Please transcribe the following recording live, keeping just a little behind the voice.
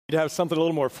You'd have something a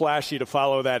little more flashy to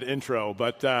follow that intro,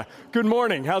 but good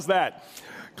morning. How's that?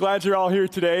 Glad you're all here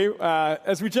today.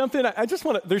 As we jump in, I just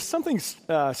want to, there's something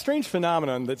strange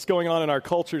phenomenon that's going on in our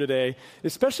culture today,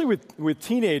 especially with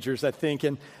teenagers, I think,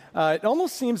 and it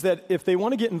almost seems that if they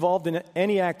want to get involved in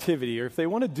any activity, or if they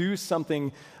want to do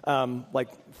something, like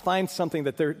find something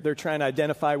that they're trying to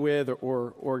identify with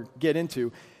or get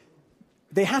into,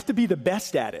 they have to be the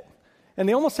best at it. And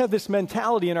they almost have this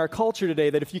mentality in our culture today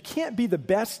that if you can't be the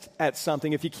best at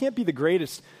something, if you can't be the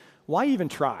greatest, why even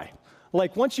try?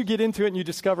 Like once you get into it and you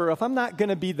discover, if I'm not going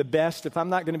to be the best, if I'm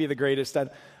not going to be the greatest, I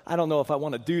don't know if I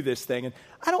want to do this thing. And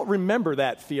I don't remember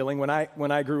that feeling when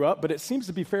I grew up, but it seems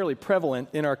to be fairly prevalent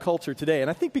in our culture today. And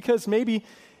I think because maybe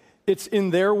it's in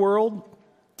their world,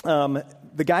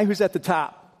 the guy who's at the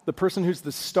top, the person who's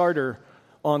the starter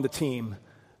on the team,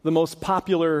 the most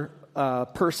popular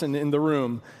person in the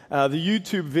room, the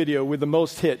YouTube video with the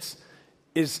most hits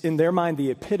is in their mind the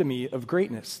epitome of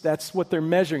greatness. That's what they're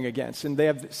measuring against. And they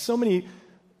have so many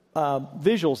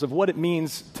visuals of what it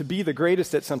means to be the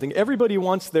greatest at something. Everybody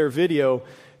wants their video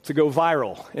to go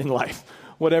viral in life,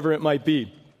 whatever it might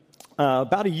be.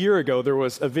 About a year ago, there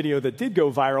was a video that did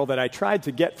go viral that I tried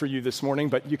to get for you this morning,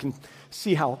 but you can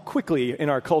see how quickly in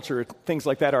our culture things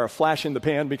like that are a flash in the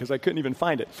pan because I couldn't even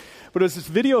find it. But it was this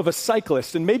video of a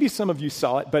cyclist, and maybe some of you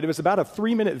saw it, but it was about a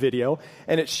 3-minute video,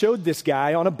 and it showed this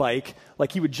guy on a bike,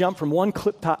 like he would jump from one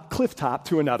cliff top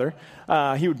to another.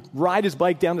 He would ride his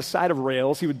bike down the side of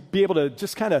rails. He would be able to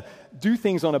just kind of do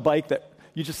things on a bike that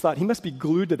you just thought, he must be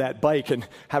glued to that bike and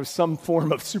have some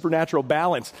form of supernatural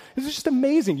balance. It was just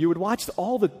amazing. You would watch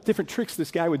all the different tricks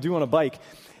this guy would do on a bike.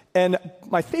 And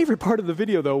my favorite part of the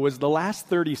video, though, was the last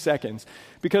 30 seconds.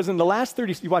 Because in the last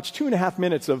 30, you watch 2.5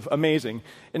 minutes of amazing.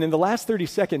 And in the last 30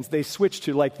 seconds, they switched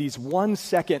to like these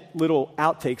 1-second little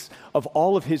outtakes of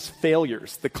all of his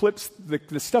failures. The clips,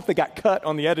 the stuff that got cut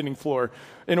on the editing floor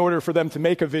in order for them to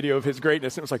make a video of his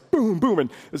greatness. And it was like boom, boom. And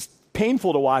it was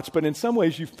painful to watch. But in some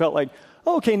ways, you felt like,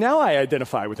 oh, okay, now I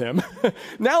identify with him.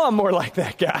 Now I'm more like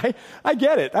that guy. I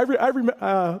get it.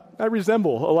 I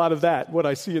resemble a lot of that, what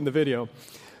I see in the video.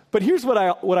 But here's what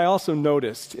I also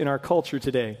noticed in our culture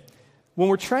today. When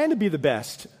we're trying to be the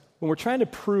best, when we're trying to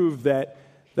prove that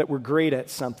we're great at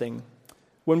something,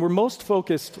 when we're most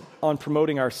focused on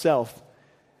promoting ourselves,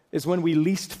 is when we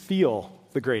least feel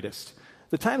the greatest.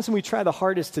 The times when we try the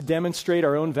hardest to demonstrate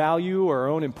our own value or our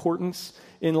own importance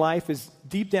in life is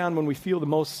deep down when we feel the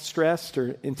most stressed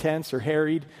or intense or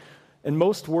harried and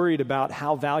most worried about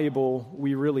how valuable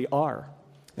we really are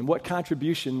and what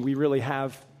contribution we really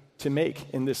have to make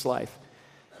in this life.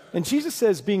 And Jesus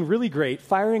says being really great,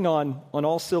 firing on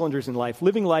all cylinders in life,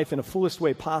 living life in the fullest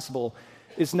way possible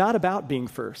is not about being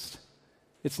first.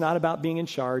 It's not about being in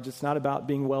charge. It's not about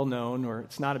being well known, or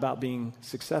it's not about being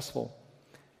successful.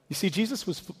 You see, Jesus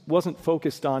wasn't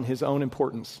focused on his own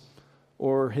importance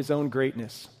or his own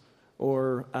greatness,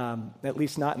 or at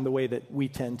least not in the way that we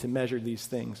tend to measure these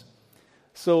things.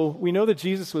 So we know that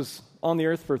Jesus was on the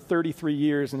earth for 33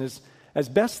 years, and as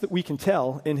best that we can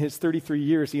tell, in his 33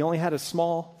 years, he only had a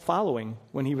small following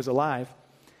when he was alive.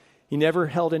 He never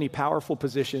held any powerful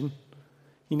position.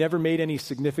 He never made any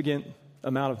significant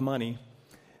amount of money.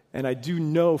 And I do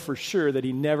know for sure that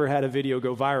he never had a video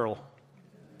go viral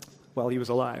while he was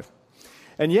alive.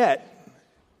 And yet,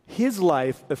 his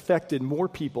life affected more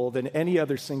people than any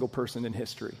other single person in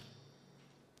history.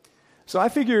 So I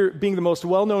figure, being the most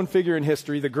well-known figure in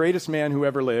history, the greatest man who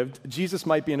ever lived, Jesus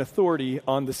might be an authority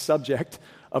on the subject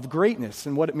of greatness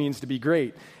and what it means to be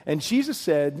great. And Jesus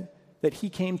said that he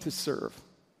came to serve.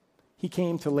 He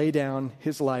came to lay down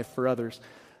his life for others.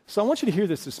 So I want you to hear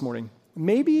this morning.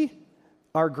 Maybe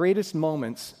our greatest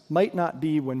moments might not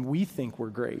be when we think we're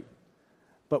great,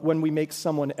 but when we make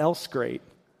someone else great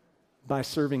by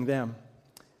serving them.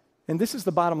 And this is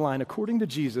the bottom line. According to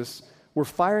Jesus, we're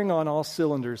firing on all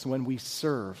cylinders when we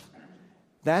serve.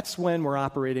 That's when we're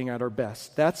operating at our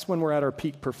best. That's when we're at our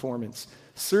peak performance.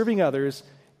 Serving others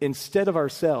instead of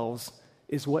ourselves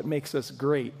is what makes us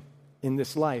great in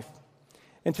this life.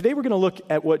 And today we're going to look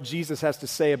at what Jesus has to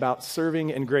say about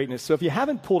serving and greatness. So if you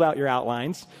haven't pulled out your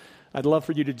outlines, I'd love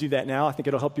for you to do that now. I think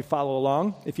it'll help you follow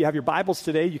along. If you have your Bibles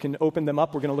today, you can open them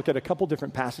up. We're going to look at a couple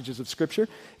different passages of Scripture.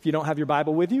 If you don't have your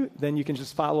Bible with you, then you can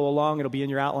just follow along. It'll be in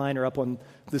your outline or up on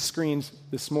the screens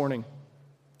this morning.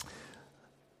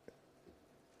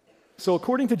 So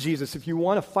according to Jesus, if you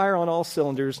want to fire on all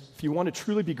cylinders, if you want to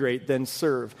truly be great, then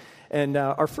serve. And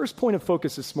our first point of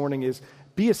focus this morning is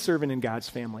be a servant in God's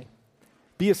family.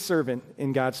 Be a servant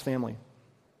in God's family.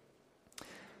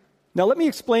 Now, let me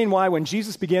explain why when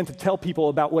Jesus began to tell people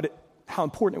about how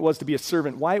important it was to be a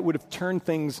servant, why it would have turned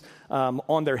things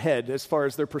on their head as far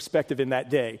as their perspective in that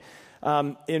day.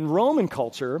 In Roman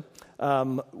culture,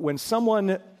 when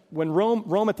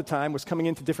Rome at the time was coming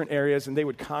into different areas and they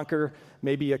would conquer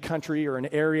maybe a country or an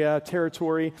area,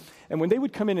 territory, and when they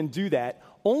would come in and do that,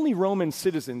 only Roman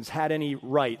citizens had any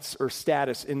rights or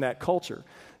status in that culture.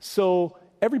 So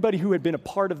everybody who had been a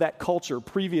part of that culture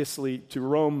previously to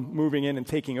Rome moving in and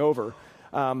taking over,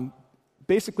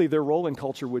 basically their role in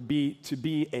culture would be to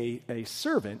be a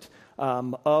servant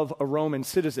of a Roman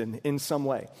citizen in some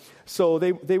way. So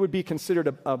they would be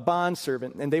considered a bond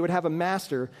servant, and they would have a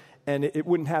master, and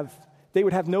they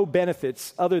would have no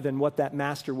benefits other than what that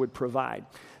master would provide.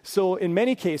 So in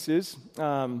many cases,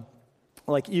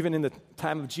 like even in the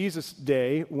time of Jesus'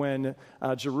 day when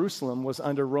Jerusalem was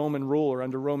under Roman rule or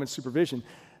under Roman supervision,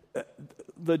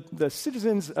 the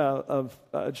citizens of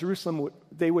Jerusalem,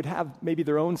 they would have maybe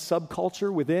their own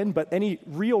subculture within, but any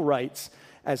real rights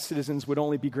as citizens would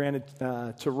only be granted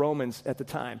to Romans at the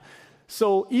time.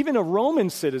 So even a Roman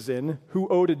citizen who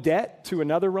owed a debt to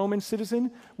another Roman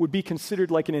citizen would be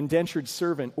considered like an indentured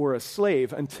servant or a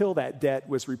slave until that debt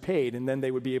was repaid, and then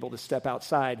they would be able to step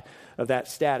outside of that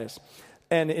status.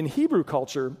 And in Hebrew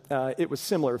culture, it was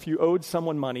similar. If you owed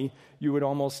someone money, you would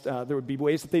almost, there would be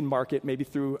ways that they'd mark it, maybe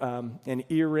through an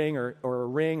earring or a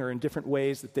ring, or in different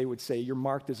ways that they would say you're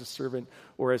marked as a servant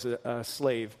or as a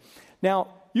slave. Now,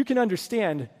 you can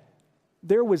understand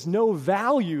there was no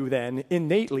value then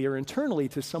innately or internally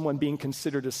to someone being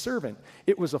considered a servant.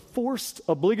 It was a forced,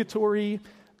 obligatory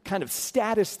kind of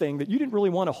status thing that you didn't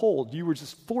really want to hold. You were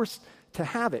just forced to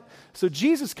have it. So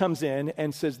Jesus comes in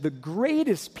and says the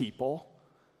greatest people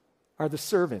are the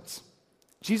servants.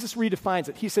 Jesus redefines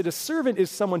it. He said a servant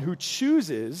is someone who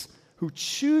chooses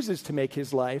to make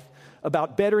his life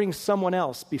about bettering someone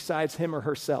else besides him or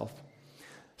herself.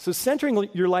 So centering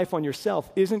your life on yourself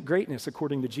isn't greatness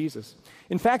according to Jesus.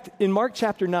 In fact, in Mark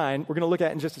chapter 9, we're going to look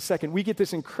at in just a second, we get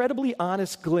this incredibly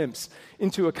honest glimpse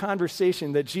into a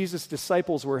conversation that Jesus'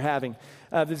 disciples were having.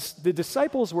 The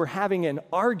disciples were having an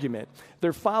argument.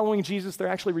 They're following Jesus. They're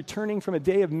actually returning from a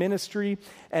day of ministry.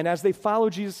 And as they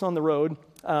follow Jesus on the road,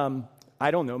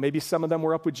 I don't know, maybe some of them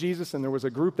were up with Jesus and there was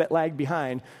a group that lagged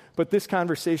behind, but this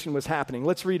conversation was happening.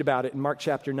 Let's read about it in Mark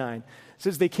chapter 9. It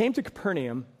says, they came to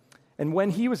Capernaum, and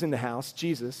when he was in the house,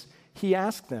 Jesus, he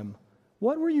asked them,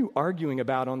 "What were you arguing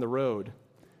about on the road?"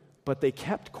 But they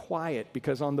kept quiet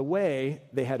because on the way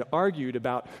they had argued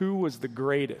about who was the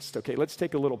greatest. Okay, let's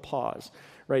take a little pause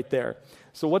right there.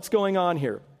 So what's going on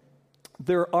here?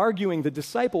 They're arguing, the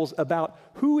disciples, about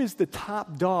who is the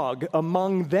top dog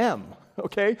among them.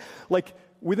 Okay, like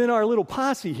within our little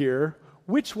posse here,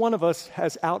 which one of us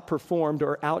has outperformed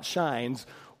or outshines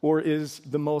or is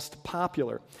the most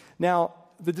popular? Now,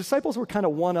 the disciples were kind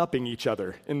of one-upping each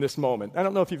other in this moment. I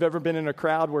don't know if you've ever been in a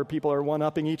crowd where people are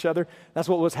one-upping each other. That's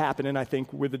what was happening, I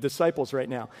think, with the disciples right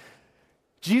now.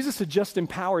 Jesus had just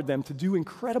empowered them to do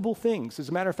incredible things. As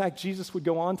a matter of fact, Jesus would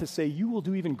go on to say, "You will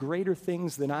do even greater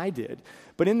things than I did."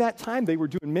 But in that time, they were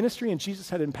doing ministry, and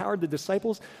Jesus had empowered the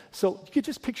disciples. So you could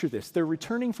just picture this. They're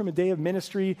returning from a day of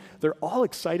ministry. They're all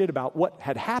excited about what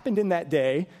had happened in that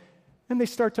day, and they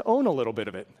start to own a little bit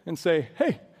of it and say,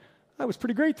 "Hey, I was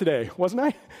pretty great today, wasn't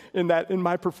I, in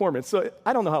my performance?" So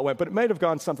I don't know how it went, but it might have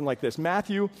gone something like this.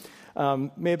 Matthew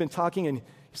may have been talking, and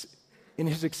in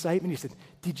his excitement, he said,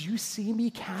 "Did you see me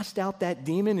cast out that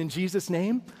demon in Jesus'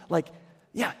 name?" Like,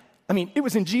 yeah, I mean, it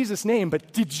was in Jesus' name,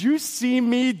 but did you see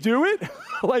me do it?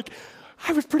 Like,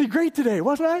 I was pretty great today,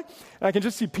 wasn't I? And I can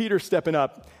just see Peter stepping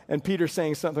up, and Peter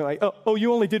saying something like, oh,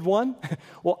 you only did one?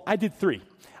 Well, I did 3.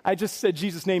 I just said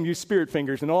Jesus' name, used spirit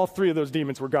fingers, and all 3 of those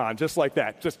demons were gone, just like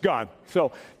that, just gone.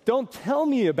 So don't tell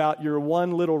me about your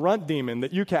one little runt demon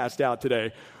that you cast out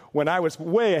today when I was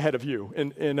way ahead of you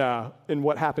in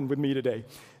what happened with me today.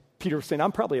 Peter was saying,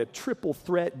 I'm probably a triple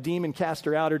threat demon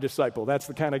caster outer disciple. That's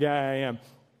the kind of guy I am.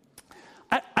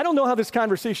 I don't know how this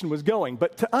conversation was going,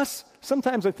 but to us,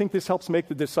 sometimes I think this helps make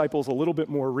the disciples a little bit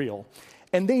more real.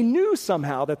 And they knew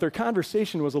somehow that their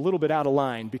conversation was a little bit out of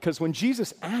line because when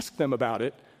Jesus asked them about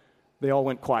it, they all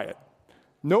went quiet.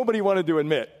 Nobody wanted to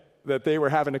admit that they were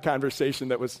having a conversation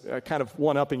that was kind of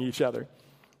one-upping each other.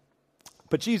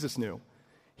 But Jesus knew.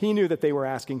 He knew that they were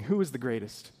asking, who is the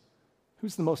greatest?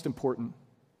 Who's the most important?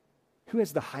 Who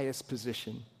has the highest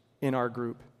position in our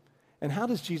group? And how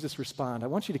does Jesus respond? I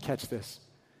want you to catch this.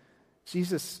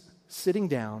 Jesus, sitting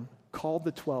down, called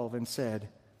the 12 and said,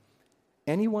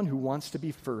 anyone who wants to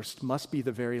be first must be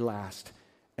the very last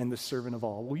and the servant of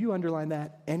all. Will you underline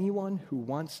that? Anyone who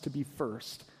wants to be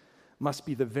first must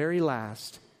be the very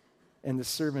last and the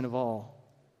servant of all.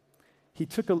 He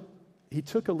took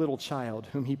a little child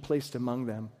whom he placed among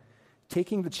them,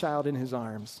 Taking the child in his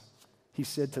arms, he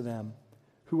said to them,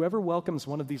 "Whoever welcomes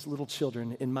one of these little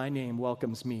children in my name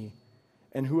welcomes me,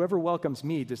 and whoever welcomes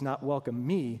me does not welcome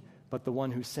me, but the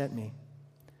one who sent me."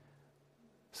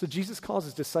 So Jesus calls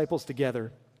his disciples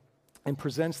together and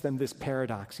presents them this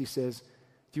paradox. He says,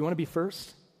 do you want to be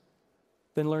first?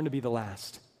 Then learn to be the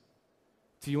last.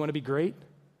 Do you want to be great?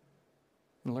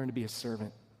 Then learn to be a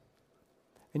servant.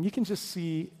 And you can just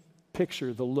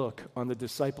picture the look on the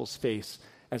disciples' face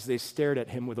as they stared at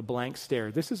him with a blank stare.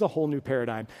 This is a whole new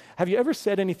paradigm. Have you ever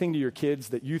said anything to your kids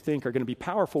that you think are going to be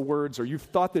powerful words, or you've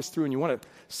thought this through and you want to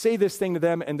say this thing to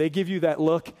them, and they give you that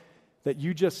look that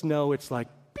you just know it's like,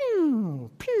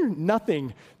 pew, pew,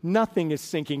 nothing is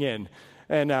sinking in.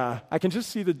 And I can just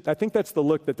see I think that's the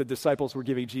look that the disciples were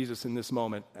giving Jesus in this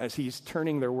moment as he's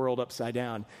turning their world upside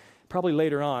down. Probably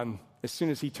later on, as soon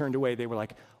as he turned away, they were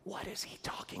like, what is he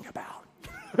talking about?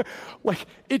 Like,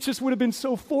 it just would have been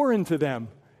so foreign to them.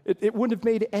 It wouldn't have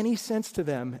made any sense to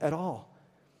them at all.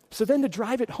 So then to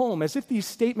drive it home, as if these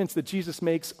statements that Jesus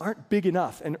makes aren't big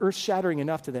enough and earth-shattering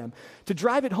enough to them, to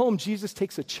drive it home, Jesus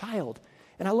takes a child.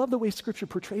 And I love the way Scripture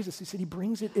portrays this. He said he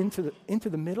brings it into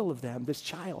the middle of them, this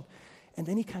child. And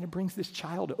then he kind of brings this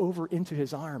child over into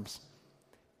his arms.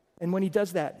 And when he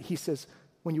does that, he says,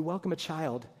 when you welcome a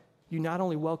child, you not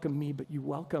only welcome me, but you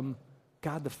welcome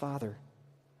God the Father.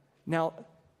 Now,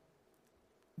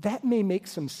 that may make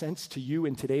some sense to you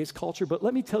in today's culture, but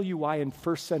let me tell you why in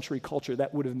first century culture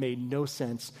that would have made no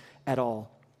sense at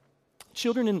all.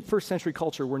 Children in first century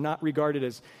culture were not regarded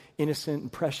as innocent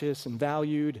and precious and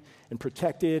valued and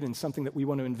protected and something that we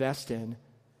want to invest in.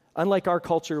 Unlike our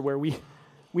culture where we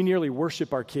nearly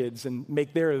worship our kids and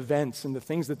make their events and the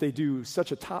things that they do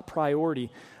such a top priority,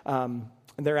 and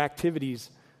their activities.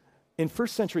 In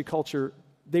first century culture,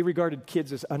 they regarded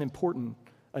kids as unimportant,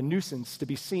 a nuisance to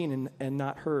be seen and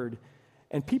not heard.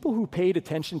 And people who paid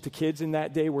attention to kids in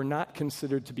that day were not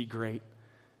considered to be great.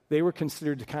 They were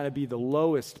considered to kind of be the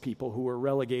lowest people who were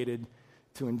relegated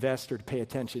to invest or to pay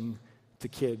attention to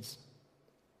kids.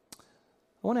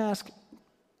 I want to ask,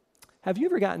 have you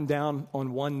ever gotten down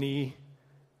on one knee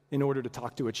in order to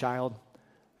talk to a child?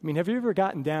 I mean, have you ever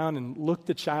gotten down and looked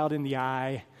the child in the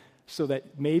eye so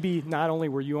that maybe not only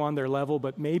were you on their level,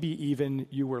 but maybe even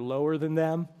you were lower than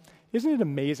them? Isn't it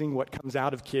amazing what comes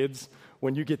out of kids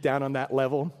when you get down on that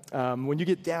level? When you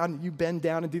get down, you bend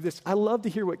down and do this. I love to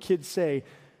hear what kids say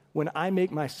when I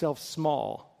make myself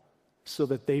small so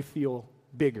that they feel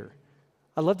bigger.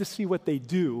 I love to see what they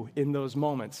do in those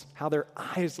moments, how their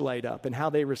eyes light up and how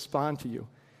they respond to you.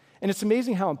 And it's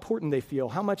amazing how important they feel,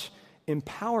 how much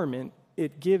empowerment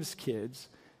it gives kids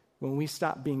when we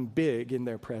stop being big in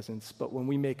their presence, but when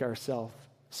we make ourselves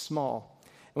small.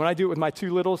 And when I do it with my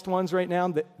two littlest ones right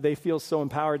now, they feel so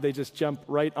empowered, they just jump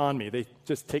right on me. They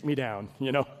just take me down,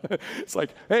 you know? It's like,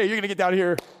 hey, you're going to get down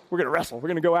here. We're going to wrestle. We're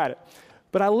going to go at it.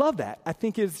 But I love that. I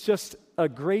think it's just a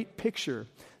great picture.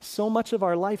 So much of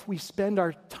our life, we spend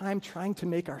our time trying to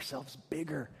make ourselves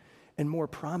bigger and more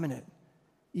prominent,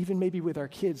 even maybe with our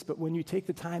kids. But when you take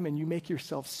the time and you make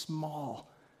yourself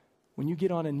small, when you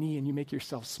get on a knee and you make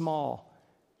yourself small,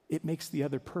 it makes the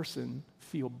other person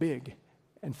feel big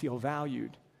and feel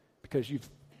valued because you've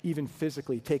even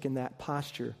physically taken that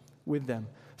posture with them.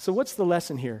 So what's the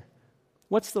lesson here?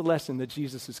 What's the lesson that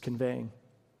Jesus is conveying?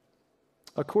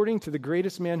 According to the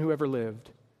greatest man who ever lived,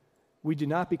 we do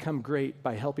not become great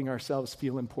by helping ourselves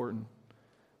feel important.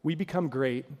 We become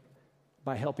great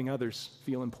by helping others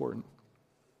feel important.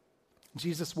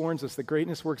 Jesus warns us that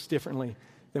greatness works differently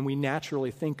than we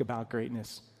naturally think about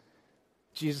greatness.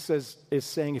 Jesus is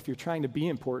saying if you're trying to be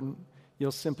important,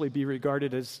 you'll simply be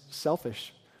regarded as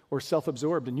selfish or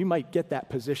self-absorbed, and you might get that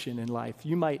position in life.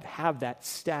 You might have that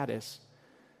status.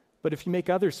 But if you make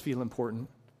others feel important,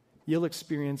 you'll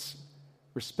experience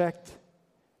respect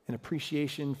and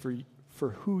appreciation for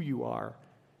who you are,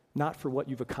 not for what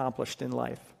you've accomplished in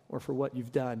life or for what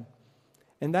you've done.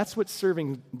 And that's what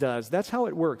serving does. That's how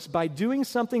it works. By doing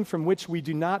something from which we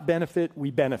do not benefit, we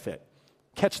benefit.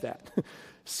 Catch that.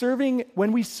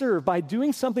 When we serve, by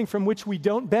doing something from which we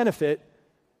don't benefit,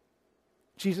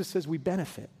 Jesus says we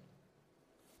benefit.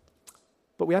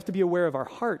 But we have to be aware of our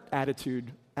heart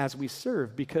attitude as we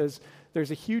serve, because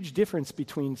there's a huge difference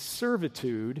between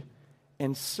servitude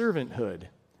and servanthood.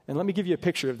 And let me give you a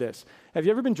picture of this. Have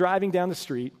you ever been driving down the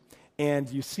street and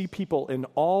you see people in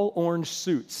all orange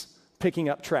suits picking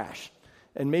up trash?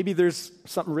 And maybe there's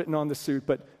something written on the suit,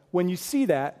 but when you see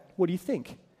that, what do you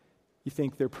think? You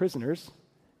think they're prisoners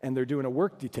and they're doing a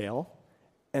work detail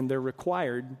and they're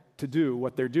required to do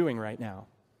what they're doing right now.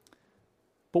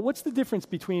 But what's the difference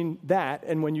between that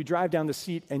and when you drive down the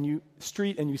street and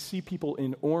you see people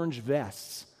in orange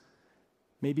vests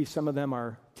Maybe some of them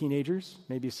are teenagers.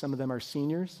 Maybe some of them are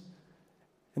seniors.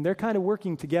 And they're kind of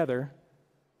working together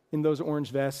in those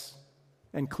orange vests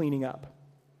and cleaning up.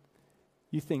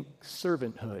 You think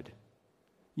servanthood.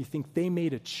 You think they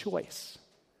made a choice.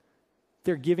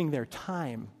 They're giving their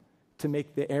time to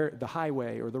make the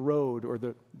highway or the road or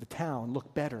the town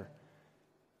look better.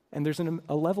 And there's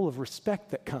a level of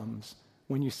respect that comes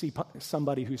when you see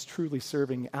somebody who's truly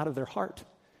serving out of their heart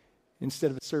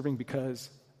instead of serving because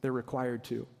they're required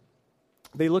to.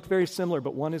 They look very similar,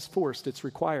 but one is forced, it's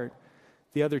required.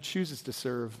 The other chooses to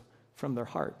serve from their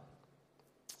heart.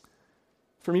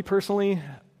 For me personally,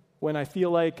 when I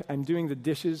feel like I'm doing the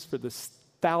dishes for the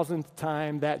 1,000th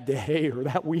time that day or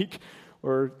that week,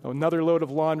 or another load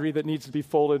of laundry that needs to be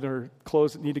folded, or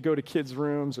clothes that need to go to kids'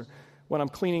 rooms, or when I'm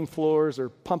cleaning floors, or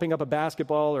pumping up a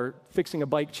basketball, or fixing a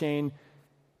bike chain,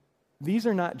 these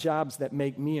are not jobs that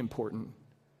make me important.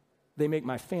 They make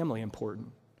my family important.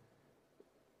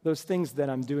 Those things that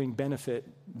I'm doing benefit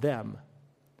them,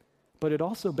 but it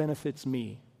also benefits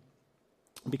me,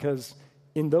 because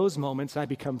in those moments I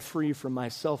become free from my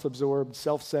self-absorbed,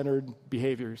 self-centered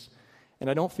behaviors, and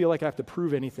I don't feel like I have to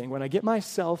prove anything. When I get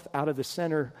myself out of the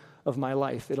center of my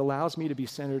life, it allows me to be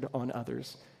centered on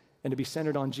others and to be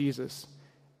centered on Jesus,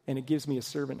 and it gives me a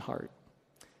servant heart.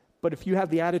 But if you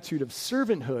have the attitude of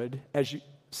servitude, as you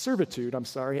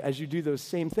do those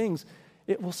same things,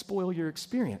 it will spoil your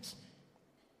experience.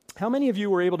 How many of you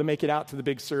were able to make it out to the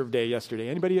big serve day yesterday?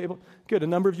 Anybody able? Good, a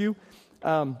number of you.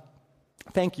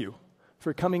 Thank you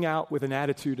for coming out with an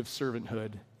attitude of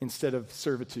servanthood instead of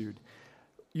servitude.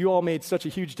 You all made such a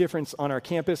huge difference on our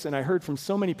campus, and I heard from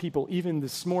so many people, even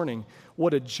this morning,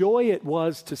 what a joy it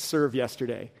was to serve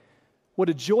yesterday. What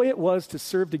a joy it was to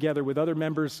serve together with other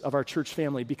members of our church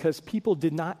family, because people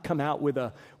did not come out with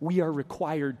we are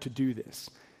required to do this.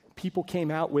 People came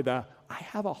out with I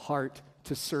have a heart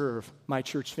to serve my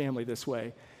church family this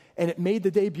way. And it made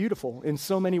the day beautiful in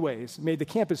so many ways. It made the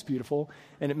campus beautiful,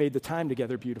 and it made the time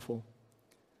together beautiful.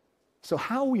 So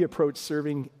how we approach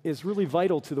serving is really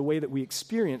vital to the way that we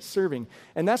experience serving.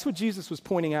 And that's what Jesus was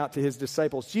pointing out to his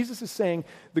disciples. Jesus is saying,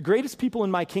 the greatest people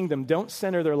in my kingdom don't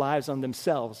center their lives on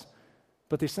themselves,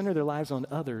 but they center their lives on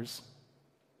others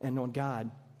and on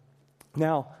God.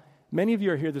 Now, many of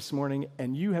you are here this morning,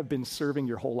 and you have been serving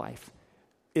your whole life.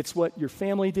 It's what your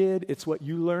family did. It's what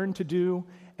you learned to do.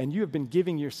 And you have been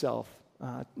giving yourself,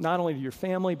 not only to your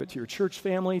family, but to your church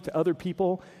family, to other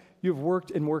people. You've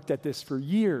worked at this for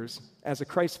years as a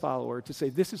Christ follower to say,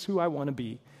 this is who I want to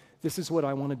be. This is what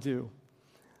I want to do.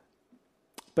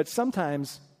 But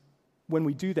sometimes when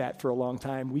we do that for a long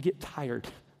time, we get tired.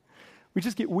 We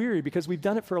just get weary because we've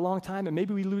done it for a long time, and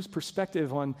maybe we lose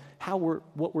perspective on how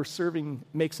what we're serving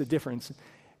makes a difference.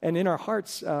 And in our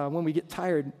hearts, when we get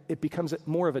tired, it becomes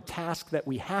more of a task that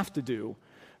we have to do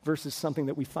versus something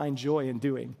that we find joy in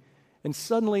doing. And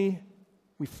suddenly,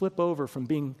 we flip over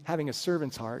from having a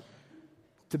servant's heart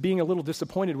to being a little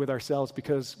disappointed with ourselves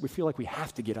because we feel like we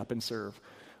have to get up and serve,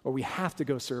 or we have to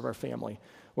go serve our family,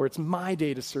 or it's my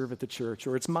day to serve at the church,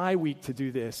 or it's my week to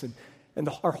do this. And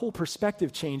our whole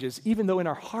perspective changes, even though in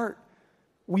our heart,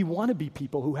 we want to be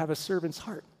people who have a servant's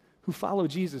heart, who follow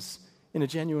Jesus in a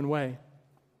genuine way.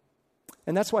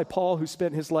 And that's why Paul, who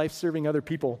spent his life serving other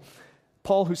people,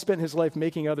 Paul, who spent his life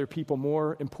making other people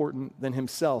more important than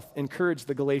himself, encouraged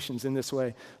the Galatians in this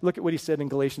way. Look at what he said in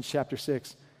Galatians chapter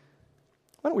 6.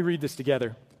 Why don't we read this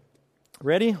together?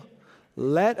 Ready?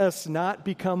 Let us not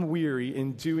become weary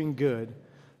in doing good,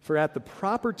 for at the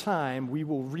proper time we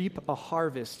will reap a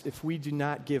harvest if we do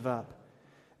not give up.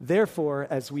 Therefore,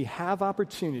 as we have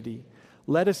opportunity,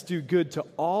 let us do good to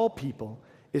all people,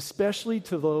 especially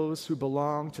to those who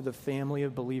belong to the family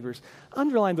of believers.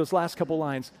 Underline those last couple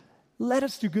lines. Let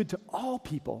us do good to all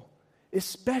people,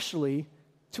 especially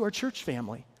to our church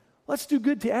family. Let's do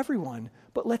good to everyone,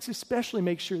 but let's especially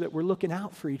make sure that we're looking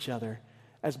out for each other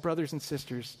as brothers and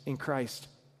sisters in Christ.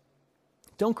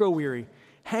 Don't grow weary.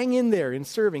 Hang in there in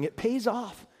serving. It pays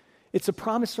off. It's a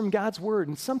promise from God's word,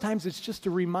 and sometimes it's just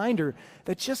a reminder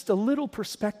that just a little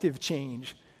perspective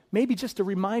change, maybe just a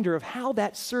reminder of how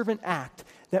that servant act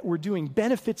that we're doing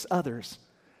benefits others,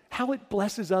 how it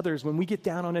blesses others when we get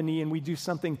down on a knee and we do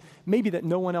something maybe that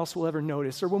no one else will ever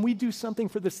notice, or when we do something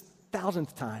for the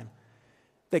 1,000th time,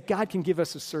 that God can give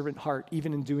us a servant heart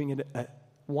even in doing it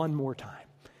one more time,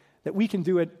 that we can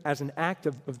do it as an act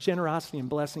of generosity and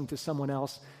blessing to someone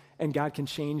else, and God can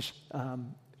change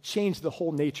the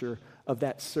whole nature of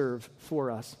that serve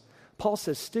for us. Paul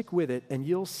says, stick with it and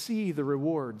you'll see the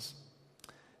rewards.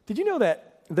 Did you know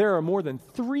that there are more than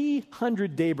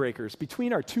 300 daybreakers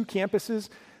between our two campuses,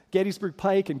 Gettysburg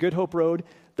Pike and Good Hope Road?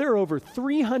 There are over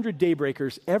 300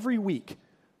 daybreakers every week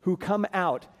who come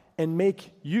out and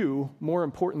make you more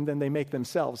important than they make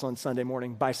themselves on Sunday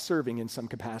morning by serving in some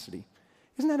capacity.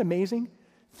 Isn't that amazing?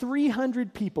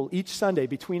 300 people each Sunday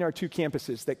between our two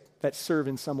campuses that serve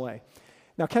in some way.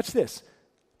 Now catch this.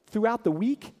 Throughout the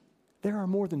week, there are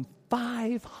more than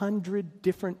 500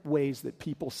 different ways that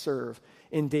people serve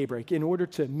in Daybreak in order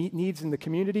to meet needs in the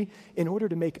community, in order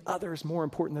to make others more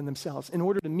important than themselves, in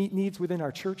order to meet needs within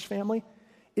our church family.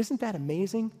 Isn't that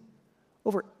amazing?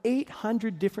 Over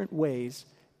 800 different ways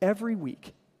every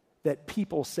week that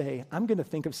people say, I'm going to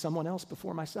think of someone else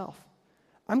before myself.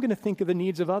 I'm going to think of the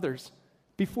needs of others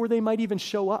before they might even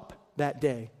show up that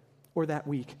day or that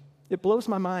week. It blows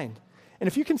my mind. And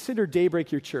if you consider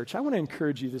Daybreak your church, I want to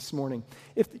encourage you this morning.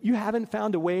 If you haven't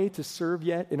found a way to serve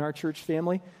yet in our church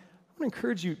family, I want to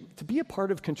encourage you to be a part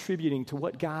of contributing to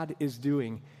what God is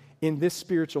doing in this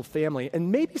spiritual family.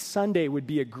 And maybe Sunday would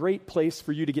be a great place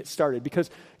for you to get started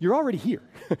because you're already here.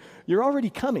 You're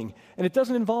already coming, and it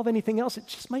doesn't involve anything else. It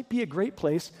just might be a great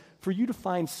place for you to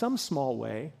find some small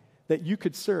way that you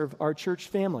could serve our church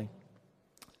family.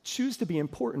 Choose to be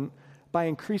important by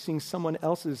increasing someone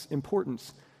else's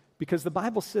importance, because the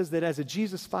Bible says that as a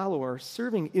Jesus follower,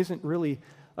 serving isn't really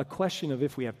a question of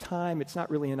if we have time. It's not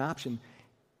really an option.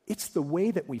 It's the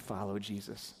way that we follow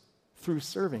Jesus, through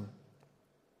serving.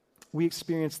 We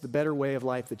experience the better way of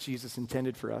life that Jesus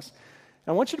intended for us.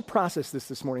 I want you to process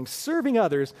this morning. Serving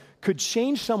others could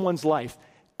change someone's life,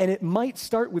 and it might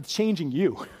start with changing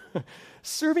you.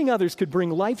 Serving others could bring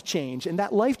life change, and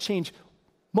that life change,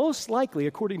 most likely,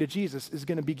 according to Jesus, is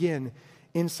going to begin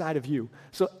inside of you.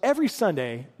 So every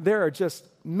Sunday, there are just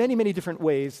many, many different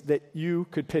ways that you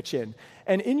could pitch in.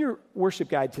 And in your worship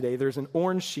guide today, there's an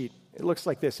orange sheet. It looks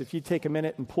like this. If you take a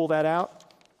minute and pull that out,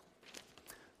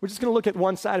 we're just going to look at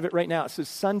one side of it right now. It says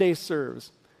Sunday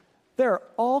Serves. There are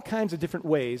all kinds of different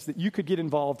ways that you could get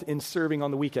involved in serving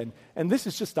on the weekend. And this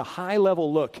is just a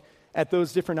high-level look at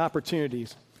those different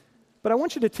opportunities. But I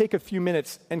want you to take a few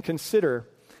minutes and consider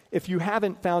if you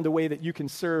haven't found a way that you can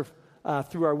serve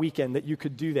through our weekend, that you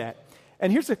could do that.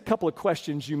 And here's a couple of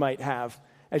questions you might have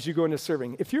as you go into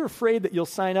serving. If you're afraid that you'll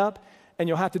sign up and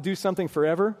you'll have to do something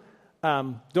forever,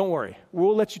 don't worry.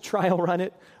 We'll let you trial run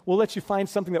it. We'll let you find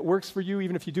something that works for you,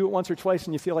 even if you do it once or twice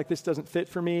and you feel like this doesn't fit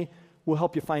for me. We'll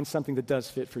help you find something that does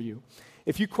fit for you.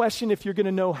 If you question if you're going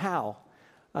to know how,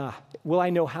 will I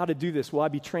know how to do this? Will I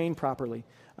be trained properly?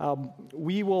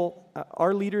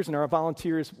 Our leaders and our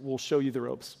volunteers will show you the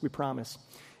ropes, we promise.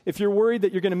 If you're worried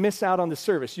that you're going to miss out on the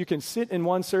service, you can sit in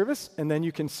one service and then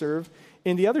you can serve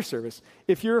in the other service.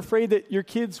 If you're afraid that your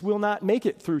kids will not make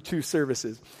it through two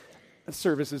services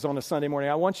on a Sunday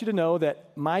morning, I want you to know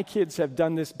that my kids have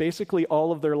done this basically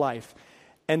all of their life,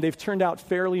 and they've turned out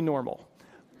fairly normal.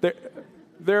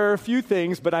 There are a few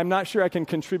things, but I'm not sure I can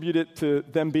contribute it to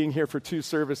them being here for two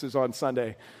services on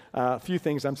Sunday. A few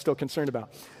things I'm still concerned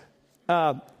about.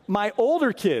 My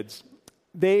older kids,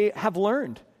 they have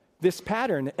learned this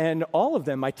pattern, and all of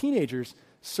them, my teenagers,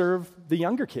 serve the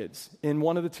younger kids in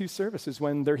one of the two services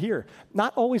when they're here.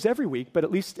 Not always every week, but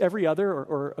at least every other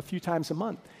or a few times a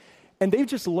month. And they've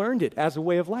just learned it as a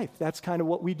way of life. That's kind of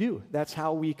what we do. That's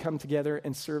how we come together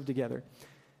and serve together.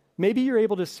 Maybe you're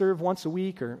able to serve once a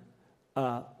week, or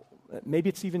maybe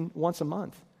it's even once a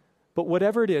month. But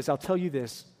whatever it is, I'll tell you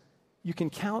this. You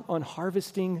can count on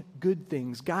harvesting good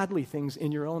things, godly things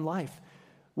in your own life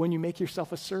when you make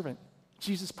yourself a servant.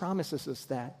 Jesus promises us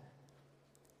that.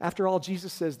 After all,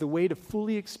 Jesus says the way to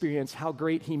fully experience how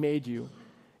great he made you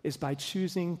is by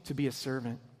choosing to be a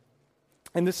servant.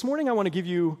 And this morning I want to give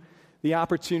you the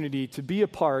opportunity to be a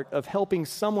part of helping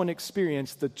someone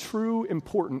experience the true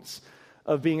importance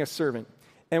of being a servant.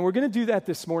 And we're going to do that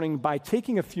this morning by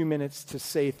taking a few minutes to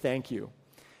say thank you.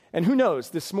 And who knows,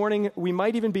 this morning we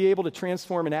might even be able to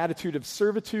transform an attitude of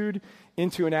servitude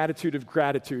into an attitude of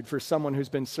gratitude for someone who's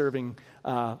been serving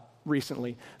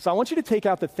recently. So I want you to take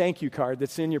out the thank you card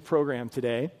that's in your program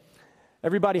today.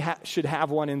 Everybody should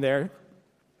have one in there.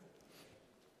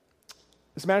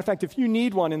 As a matter of fact, if you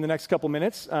need one in the next couple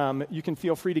minutes, you can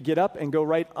feel free to get up and go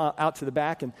right out to the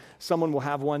back, and someone will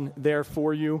have one there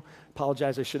for you.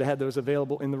 Apologize, I should have had those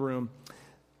available in the room.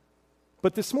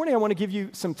 But this morning I want to give you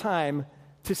some time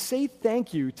to say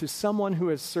thank you to someone who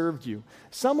has served you,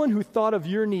 someone who thought of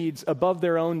your needs above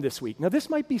their own this week. Now,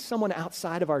 this might be someone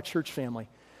outside of our church family,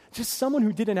 just someone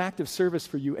who did an act of service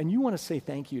for you, and you want to say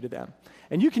thank you to them.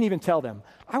 And you can even tell them,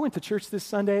 I went to church this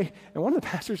Sunday, and one of the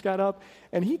pastors got up,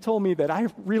 and he told me that I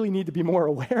really need to be more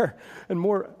aware and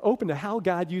more open to how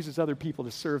God uses other people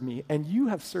to serve me, and you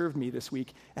have served me this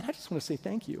week, and I just want to say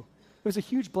thank you. It was a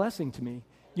huge blessing to me.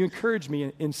 You encouraged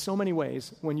me in so many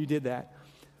ways when you did that.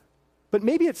 But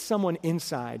maybe it's someone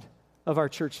inside of our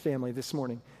church family this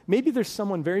morning. Maybe there's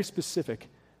someone very specific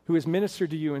who has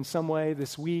ministered to you in some way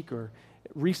this week or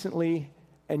recently,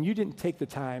 and you didn't take the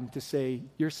time to say,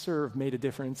 your serve made a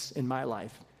difference in my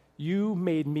life. You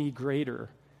made me greater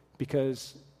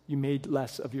because you made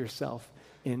less of yourself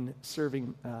in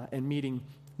serving and meeting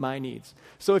my needs.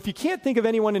 So if you can't think of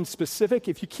anyone in specific,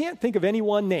 if you can't think of any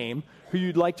one name who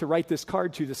you'd like to write this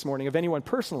card to this morning, of anyone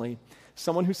personally,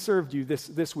 someone who served you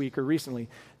this week or recently,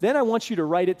 then I want you to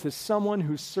write it to someone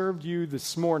who served you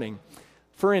this morning.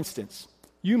 For instance,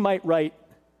 you might write,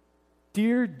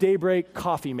 "Dear Daybreak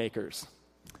Coffee Makers,"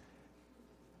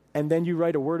 and then you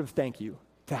write a word of thank you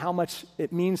to how much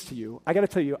it means to you. I got to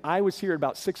tell you, I was here at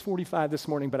about 6:45 this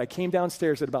morning, but I came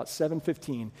downstairs at about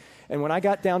 7:15, and when I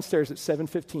got downstairs at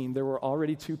 7:15, there were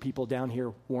already 2 people down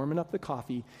here warming up the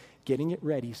coffee, getting it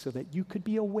ready so that you could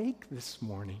be awake this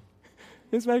morning.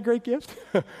 Isn't that a great gift?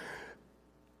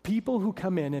 People who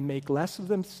come in and make less of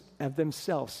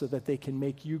themselves so that they can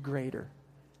make you greater.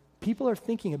 People are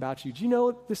thinking about you. Do you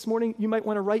know this morning you might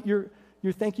want to write your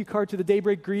thank you card to the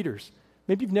Daybreak greeters?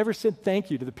 Maybe you've never said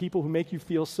thank you to the people who make you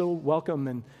feel so welcome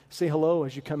and say hello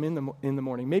as you come in the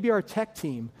morning. Maybe our tech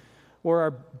team or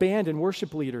our band and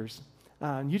worship leaders.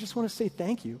 You just want to say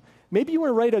thank you. Maybe you want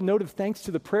to write a note of thanks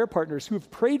to the prayer partners who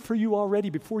have prayed for you already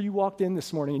before you walked in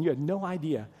this morning and you had no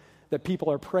idea that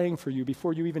people are praying for you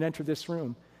before you even enter this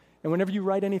room. And whenever you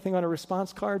write anything on a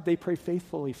response card, they pray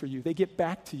faithfully for you. They get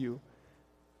back to you.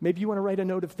 Maybe you want to write a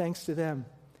note of thanks to them.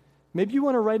 Maybe you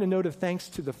want to write a note of thanks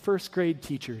to the first grade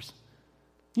teachers.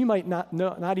 You might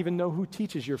not even know who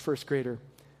teaches your first grader,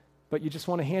 but you just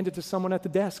want to hand it to someone at the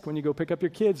desk when you go pick up your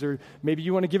kids, or maybe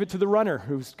you want to give it to the runner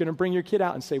who's going to bring your kid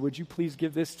out and say, "Would you please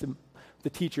give this to the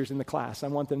teachers in the class? I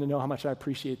want them to know how much I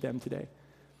appreciate them today."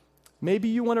 Maybe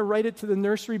you want to write it to the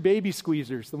nursery baby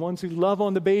squeezers, the ones who love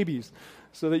on the babies,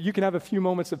 so that you can have a few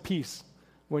moments of peace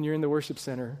when you're in the worship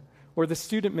center, or the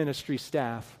student ministry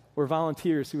staff or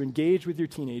volunteers who engage with your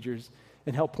teenagers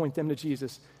and help point them to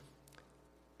Jesus.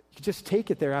 You just take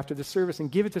it there after the service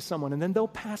and give it to someone, and then they'll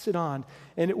pass it on,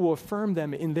 and it will affirm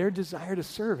them in their desire to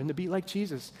serve and to be like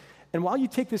Jesus. And while you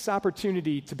take this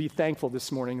opportunity to be thankful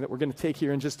this morning that we're going to take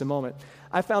here in just a moment,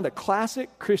 I found a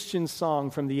classic Christian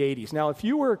song from the 80s. Now, if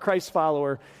you were a Christ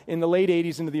follower in the late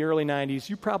 80s into the early 90s,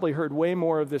 you probably heard way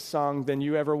more of this song than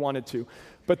you ever wanted to.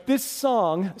 But this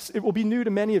song, it will be new to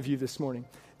many of you this morning.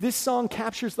 This song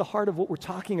captures the heart of what we're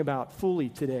talking about fully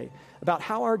today, about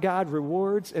how our God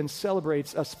rewards and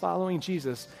celebrates us following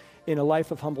Jesus in a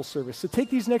life of humble service. So take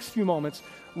these next few moments,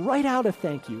 write out a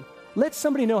thank you. Let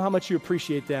somebody know how much you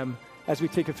appreciate them as we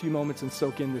take a few moments and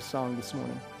soak in this song this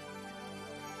morning.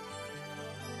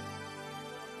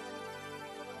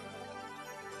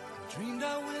 I dreamed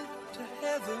I went to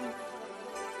heaven,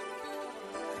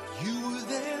 and you were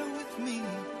there with me.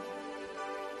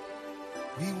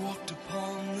 We walked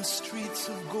upon the streets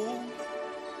of gold,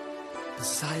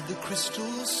 beside the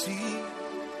crystal sea.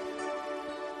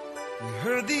 We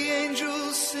heard the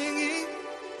angels singing,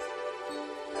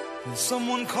 and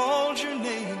someone called your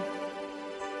name.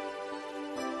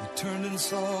 We turned and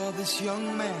saw this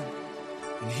young man,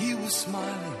 and he was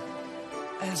smiling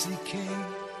as he came.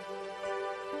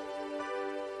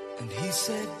 And he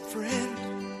said, "Friend,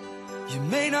 you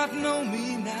may not know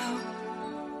me now."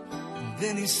 And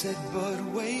then he said, "But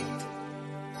wait,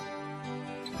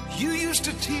 you used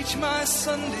to teach my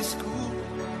Sunday school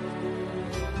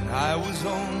when I was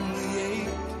only 8.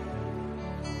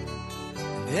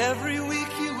 And every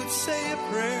week you would say a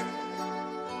prayer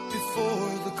before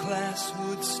the class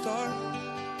would start.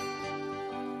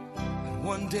 And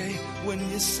one day when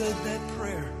you said that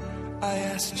prayer, I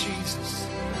asked Jesus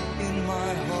in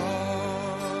my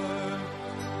heart.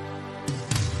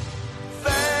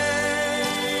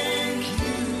 Thank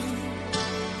you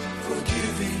for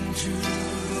giving to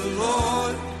the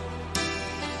Lord.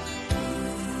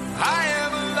 I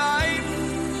have a life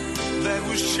that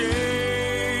was changed.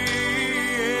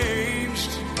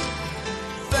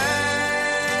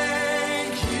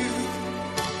 Thank you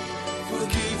for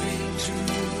giving to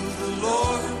the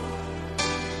Lord.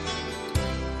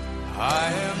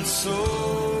 I am so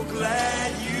glad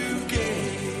you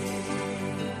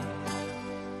gave.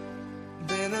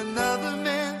 Then another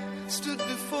man stood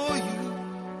before you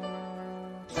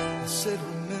and said,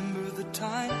 "Remember the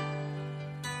time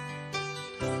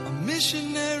a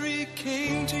missionary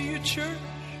came to your church,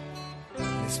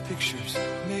 and his pictures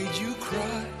made you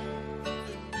cry.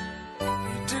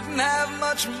 You didn't have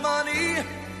much money,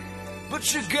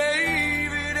 but you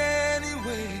gave it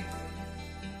anyway.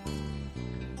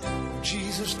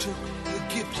 Jesus took the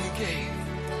gift you gave,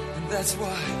 and that's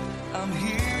why I'm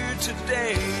here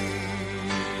today.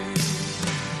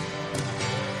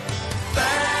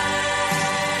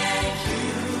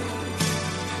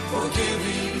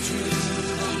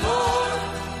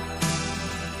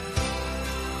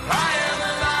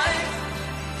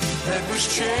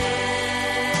 was changed.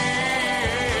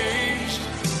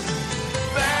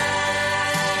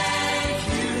 Thank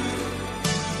you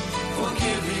for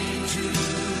giving to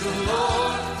the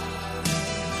Lord.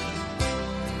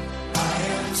 I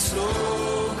am so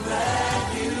glad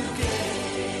you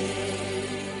gave.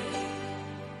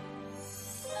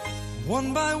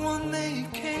 One by one they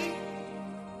came,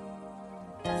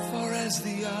 far as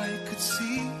the eye could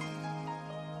see.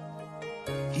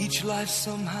 Each life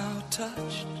somehow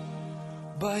touched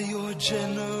by your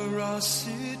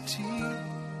generosity.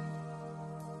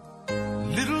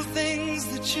 Little things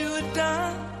that you had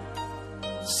done,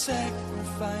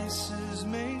 sacrifices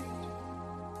made,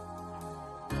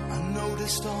 I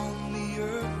noticed on the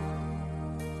earth,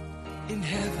 in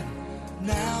heaven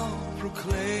now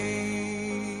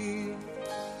proclaim.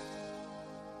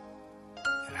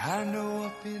 And I know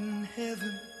up in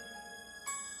heaven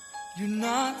you're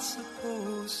not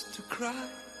supposed to cry,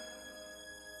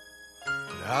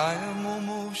 but I am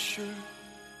almost sure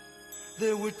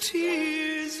there were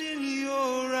tears in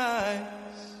your eyes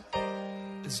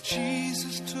as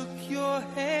Jesus took your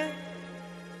hand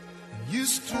and you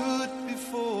stood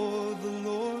before the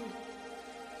Lord.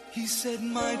 He said,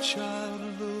 my child,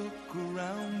 look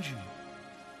around you,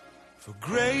 for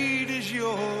great is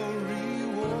your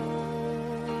reward.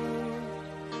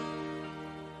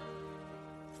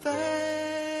 Thank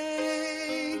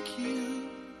you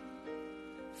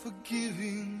for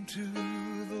giving to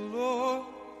the Lord.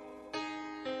 For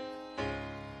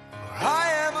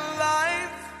I am a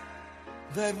life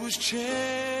that was changed.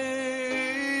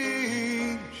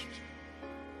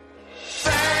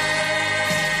 Thank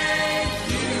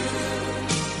you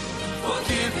for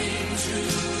giving to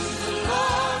the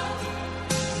Lord.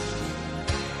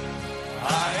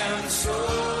 I am so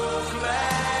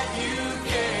glad you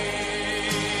gave.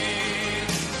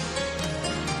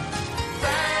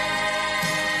 Thank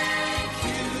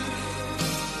you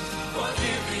for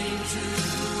giving to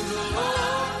the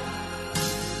Lord.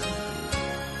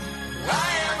 I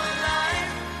am a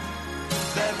life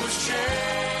that was changed.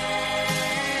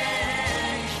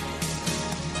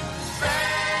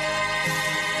 Thank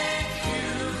you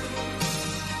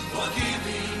for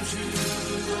giving to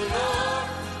the Lord.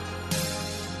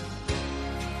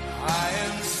 I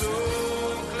am so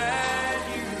glad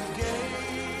you gave.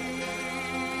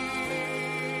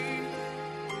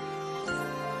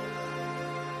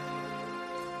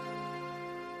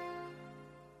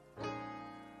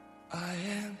 I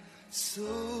am so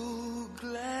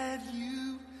glad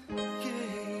you gave.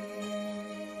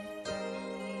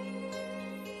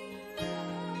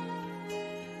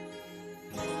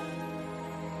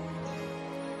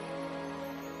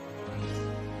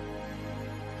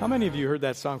 How many of you heard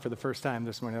that song for the first time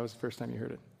this morning? That was the first time you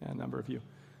heard it. Yeah, a number of you.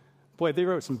 Boy, they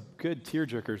wrote some good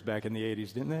tearjerkers back in the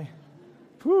 80s, didn't they?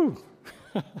 Whew.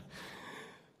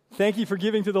 Thank you for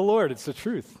giving to the Lord. It's the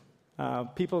truth.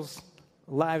 People's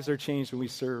lives are changed when we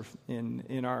serve in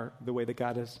the way that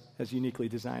God has uniquely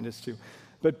designed us to.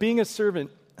 But being a servant,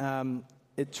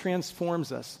 it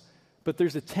transforms us. But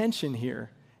there's a tension here.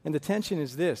 And the tension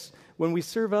is this. When we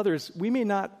serve others, we may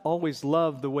not always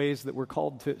love the ways that we're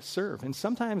called to serve. And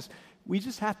sometimes we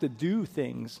just have to do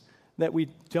things that we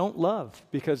don't love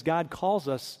because God calls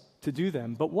us to do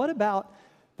them. But what about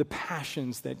the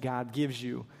passions that God gives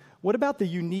you? What about the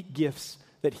unique gifts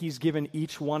that He's given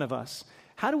each one of us?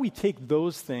 How do we take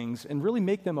those things and really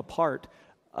make them a part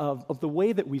of the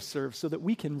way that we serve so that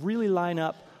we can really line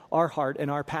up our heart and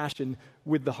our passion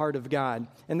with the heart of God?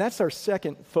 And that's our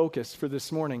second focus for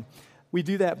this morning. We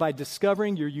do that by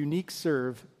discovering your unique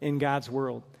serve in God's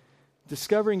world.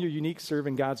 Discovering your unique serve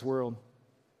in God's world.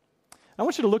 I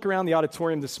want you to look around the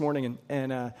auditorium this morning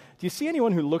and do you see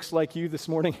anyone who looks like you this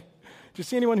morning? Do you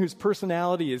see anyone whose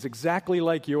personality is exactly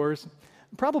like yours?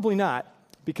 Probably not,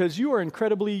 because you are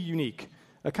incredibly unique.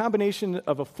 A combination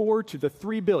of a 4 to the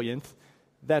 3 billionth,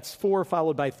 that's 4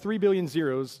 followed by 3 billion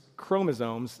zeros,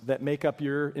 chromosomes that make up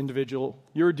your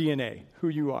DNA, who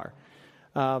you are.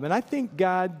 And I think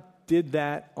God did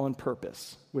that on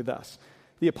purpose with us.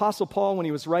 The Apostle Paul, when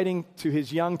he was writing to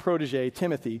his young protege,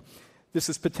 Timothy, this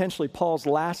is potentially Paul's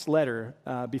last letter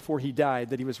before he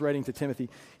died that he was writing to Timothy.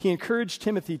 He encouraged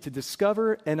Timothy to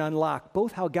discover and unlock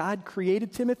both how God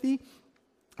created Timothy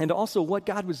and also what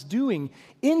God was doing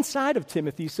inside of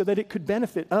Timothy so that it could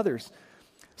benefit others.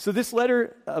 So this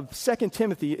letter of 2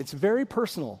 Timothy, it's very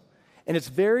personal, and it's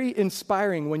very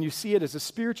inspiring when you see it as a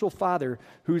spiritual father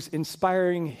who's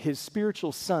inspiring his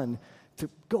spiritual son to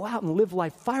go out and live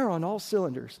life, fire on all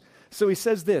cylinders. So he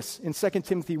says this in 2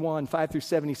 Timothy 1, 5 through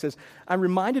 7. He says, I'm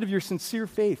reminded of your sincere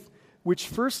faith, which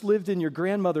first lived in your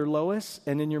grandmother Lois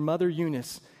and in your mother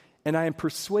Eunice, and I am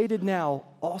persuaded now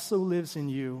also lives in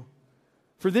you.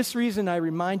 For this reason, I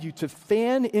remind you to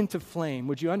fan into flame.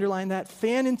 Would you underline that?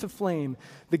 Fan into flame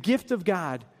the gift of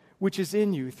God which is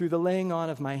in you through the laying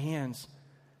on of my hands.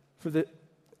 For the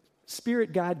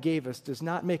Spirit God gave us does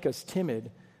not make us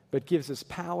timid, but gives us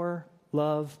power,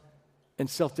 love, and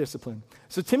self-discipline.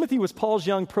 So Timothy was Paul's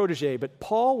young protege, but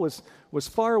Paul was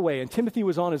far away, and Timothy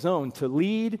was on his own to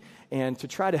lead and to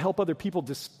try to help other people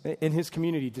in his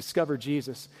community discover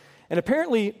Jesus. And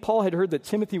apparently, Paul had heard that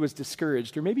Timothy was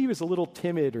discouraged, or maybe he was a little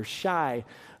timid or shy,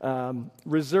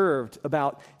 reserved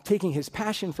about taking his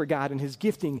passion for God and his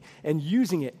gifting and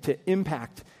using it to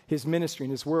impact his ministry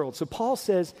in his world. So Paul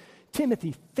says,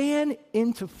 Timothy, fan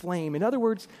into flame. In other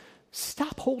words,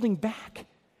 stop holding back.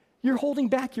 You're holding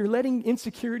back. You're letting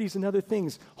insecurities and other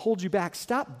things hold you back.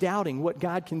 Stop doubting what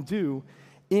God can do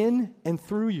in and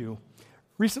through you.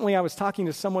 Recently, I was talking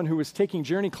to someone who was taking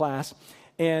Journey class,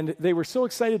 and they were so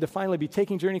excited to finally be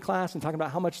taking Journey class and talking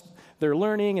about how much they're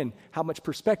learning and how much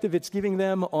perspective it's giving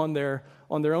them on their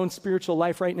own spiritual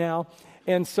life right now.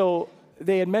 And so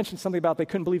they had mentioned something about they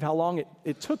couldn't believe how long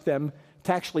it took them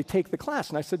to actually take the class.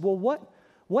 And I said, well,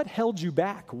 what held you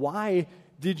back? Why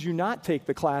did you not take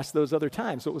the class those other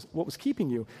times? What was keeping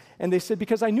you? And they said,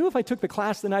 because I knew if I took the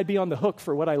class, then I'd be on the hook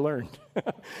for what I learned.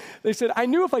 They said, I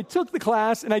knew if I took the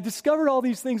class and I discovered all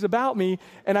these things about me,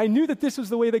 and I knew that this was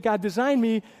the way that God designed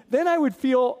me, then I would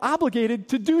feel obligated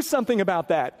to do something about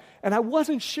that. And I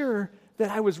wasn't sure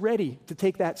that I was ready to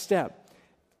take that step.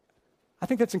 I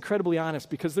think that's incredibly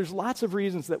honest, because there's lots of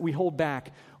reasons that we hold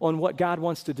back on what God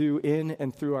wants to do in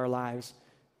and through our lives.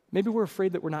 Maybe we're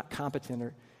afraid that we're not competent,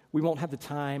 or we won't have the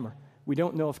time, or we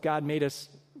don't know if God made us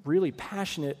really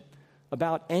passionate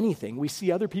about anything. We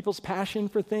see other people's passion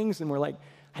for things, and we're like,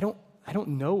 I don't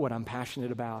know what I'm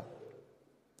passionate about.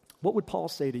 What would Paul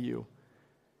say to you?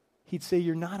 He'd say,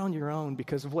 you're not on your own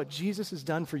because of what Jesus has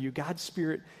done for you. God's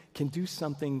Spirit can do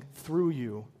something through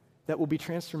you that will be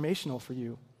transformational for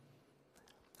you.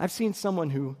 I've seen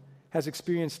someone who has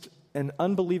experienced an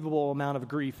unbelievable amount of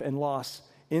grief and loss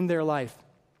in their life,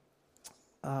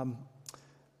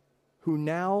 who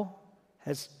now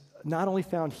has not only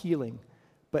found healing,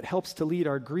 but helps to lead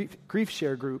our grief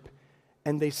share group,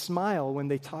 and they smile when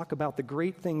they talk about the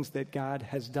great things that God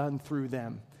has done through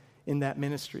them in that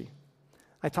ministry.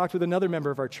 I talked with another member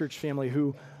of our church family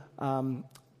who,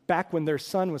 back when their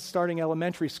son was starting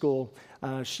elementary school,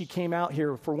 she came out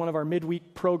here for one of our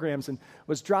midweek programs and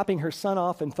was dropping her son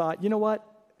off and thought, you know what?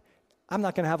 I'm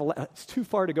not going to it's too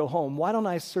far to go home. Why don't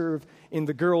I serve in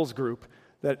the girls group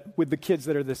with the kids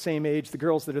that are the same age, the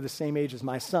girls that are the same age as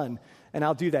my son, and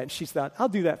I'll do that. And she thought, I'll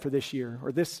do that for this year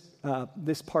or this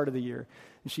part of the year.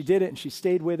 And she did it, and she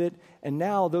stayed with it, and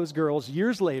now those girls,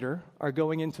 years later, are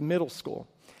going into middle school.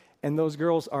 And those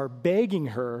girls are begging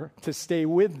her to stay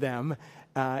with them,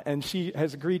 and she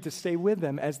has agreed to stay with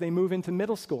them as they move into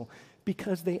middle school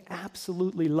because they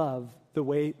absolutely love the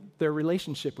way their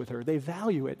relationship with her. They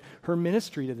value it, her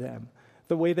ministry to them,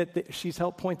 the way that she's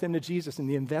helped point them to Jesus and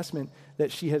the investment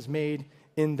that she has made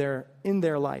in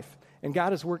their life. And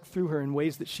God has worked through her in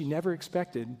ways that she never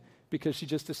expected because she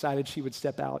just decided she would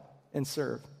step out and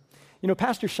serve. You know,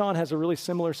 Pastor Sean has a really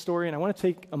similar story, and I want to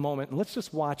take a moment and let's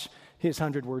just watch his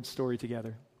 100-word story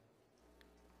together.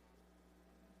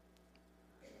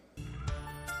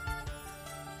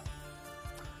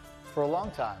 For a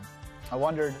long time, I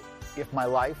wondered if my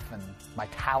life and my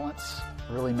talents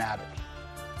really mattered.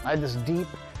 I had this deep,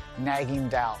 nagging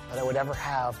doubt that I would ever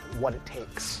have what it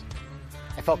takes.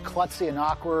 I felt klutzy and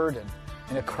awkward and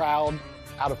in a crowd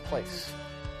out of place.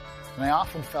 And I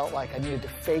often felt like I needed to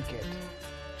fake it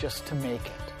just to make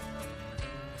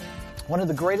it. One of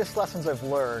the greatest lessons I've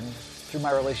learned through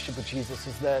my relationship with Jesus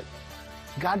is that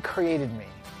God created me.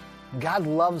 God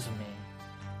loves me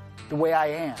the way I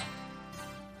am.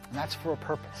 And that's for a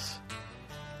purpose.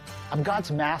 I'm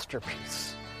God's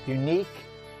masterpiece, unique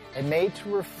and made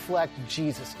to reflect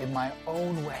Jesus in my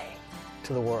own way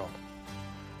to the world.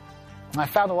 And I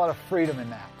found a lot of freedom in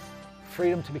that.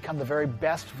 Freedom to become the very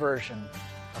best version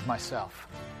of myself.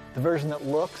 The version that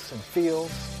looks and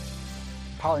feels,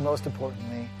 probably most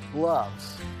importantly,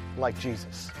 loves like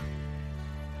Jesus.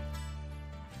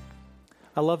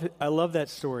 I love that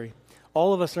story.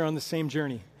 All of us are on the same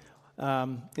journey.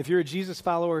 If you're a Jesus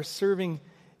follower, serving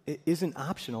isn't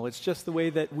optional. It's just the way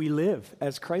that we live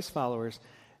as Christ followers.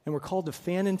 And we're called to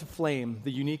fan into flame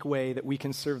the unique way that we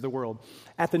can serve the world.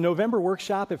 At the November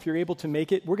workshop, if you're able to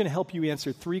make it, we're going to help you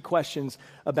answer 3 questions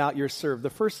about your serve.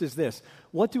 The first is this: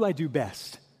 what do I do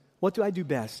best? What do I do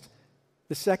best?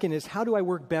 The second is, how do I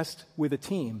work best with a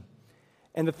team?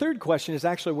 And the third question is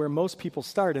actually where most people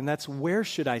start, and that's, where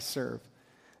should I serve?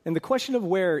 And the question of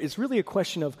where is really a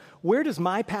question of where does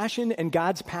my passion and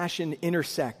God's passion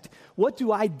intersect? What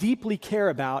do I deeply care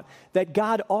about that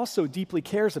God also deeply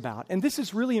cares about? And this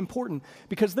is really important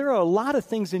because there are a lot of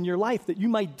things in your life that you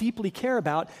might deeply care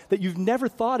about that you've never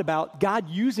thought about God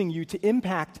using you to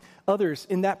impact others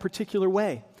in that particular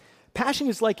way. Passion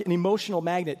is like an emotional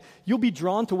magnet. You'll be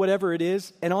drawn to whatever it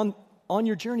is, and on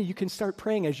your journey, you can start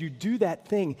praying as you do that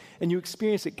thing and you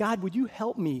experience it. God, would you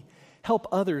help me help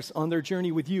others on their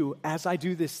journey with you as I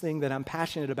do this thing that I'm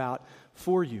passionate about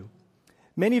for you?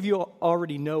 Many of you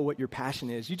already know what your passion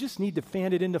is. You just need to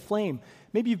fan it into flame.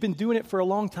 Maybe you've been doing it for a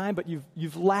long time, but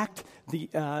you've lacked the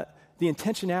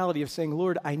intentionality of saying,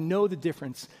 Lord, I know the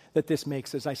difference that this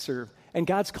makes as I serve. And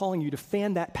God's calling you to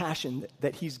fan that passion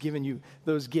that he's given you,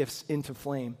 those gifts, into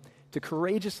flame, to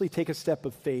courageously take a step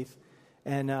of faith.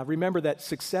 And remember that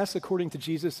success, according to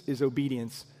Jesus, is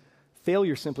obedience.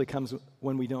 Failure simply comes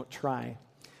when we don't try.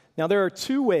 Now, there are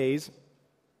two ways,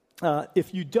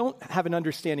 if you don't have an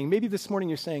understanding, maybe this morning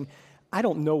you're saying, I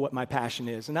don't know what my passion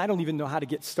is, and I don't even know how to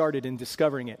get started in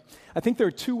discovering it. I think there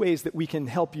are two ways that we can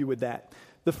help you with that.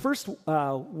 The first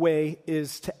way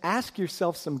is to ask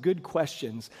yourself some good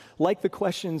questions, like the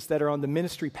questions that are on the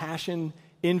Ministry Passion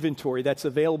inventory that's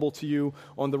available to you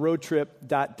on the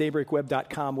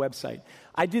roadtrip.daybreakweb.com website.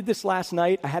 I did this last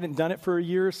night. I hadn't done it for a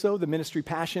year or so, the Ministry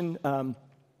Passion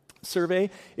survey.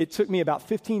 It took me about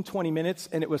 15, 20 minutes,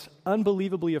 and it was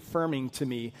unbelievably affirming to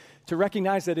me to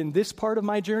recognize that in this part of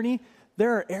my journey,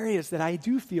 there are areas that I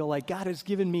do feel like God has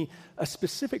given me a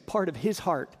specific part of his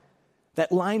heart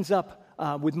that lines up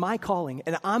with my calling,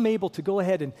 and I'm able to go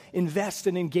ahead and invest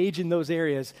and engage in those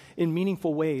areas in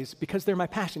meaningful ways because they're my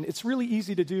passion. It's really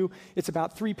easy to do. It's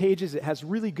about 3 pages. It has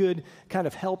really good kind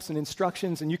of helps and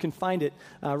instructions, and you can find it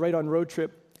right on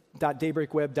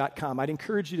roadtrip.daybreakweb.com. I'd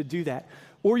encourage you to do that.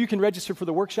 Or you can register for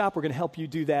the workshop. We're going to help you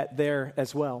do that there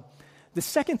as well. The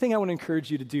second thing I want to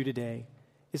encourage you to do today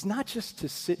is not just to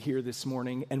sit here this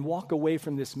morning and walk away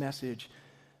from this message,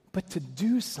 but to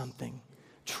do something.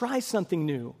 Try something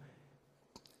new.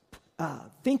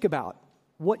 Think about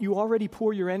what you already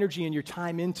pour your energy and your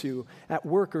time into at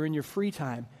work or in your free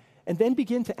time, and then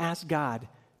begin to ask God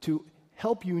to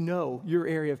help you know your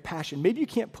area of passion. Maybe you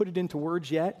can't put it into words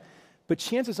yet, but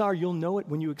chances are you'll know it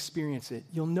when you experience it.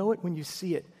 You'll know it when you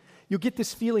see it. You'll get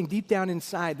this feeling deep down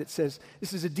inside that says,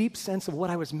 this is a deep sense of what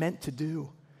I was meant to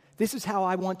do. This is how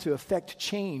I want to affect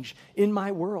change in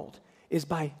my world, is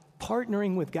by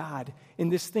partnering with God in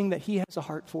this thing that he has a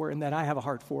heart for and that I have a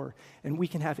heart for, and we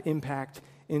can have impact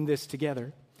in this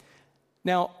together.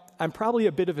 Now, I'm probably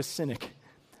a bit of a cynic,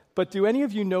 but do any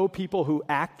of you know people who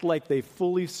act like they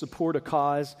fully support a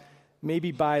cause,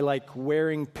 maybe by like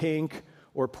wearing pink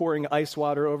or pouring ice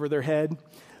water over their head?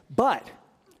 But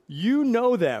you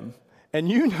know them, and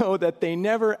you know that they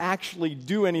never actually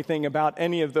do anything about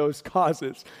any of those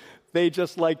causes. They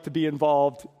just like to be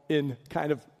involved in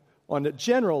kind of on a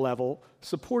general level,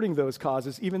 supporting those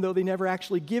causes, even though they never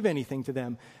actually give anything to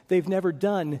them. They've never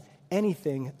done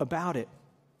anything about it.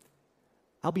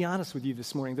 I'll be honest with you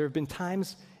this morning. There have been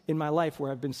times in my life where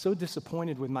I've been so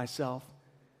disappointed with myself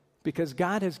because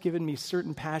God has given me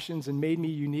certain passions and made me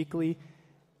uniquely,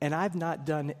 and I've not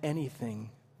done anything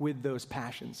with those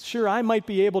passions. Sure, I might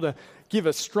be able to give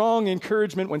a strong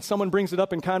encouragement when someone brings it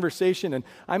up in conversation, and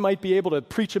I might be able to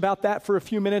preach about that for a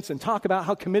few minutes and talk about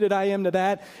how committed I am to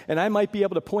that, and I might be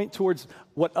able to point towards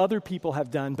what other people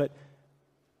have done, but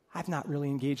I've not really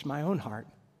engaged my own heart.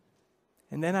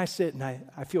 And then I sit and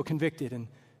I feel convicted, and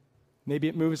maybe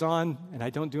it moves on, and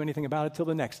I don't do anything about it till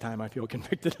the next time I feel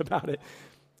convicted about it.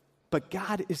 But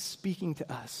God is speaking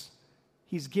to us.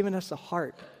 He's given us a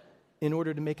heart in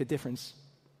order to make a difference.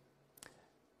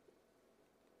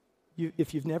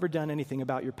 If you've never done anything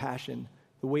about your passion,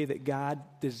 the way that God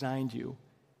designed you,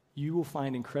 you will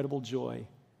find incredible joy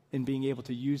in being able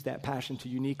to use that passion to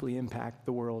uniquely impact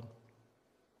the world.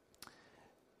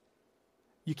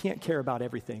 You can't care about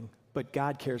everything, but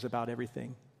God cares about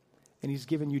everything. And he's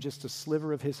given you just a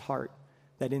sliver of his heart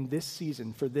that in this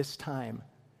season, for this time,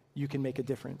 you can make a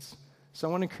difference. So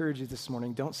I want to encourage you this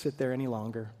morning, don't sit there any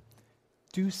longer.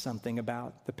 Do something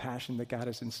about the passion that God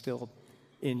has instilled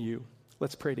in you.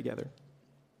 Let's pray together.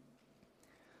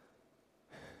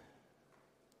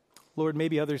 Lord,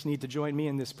 maybe others need to join me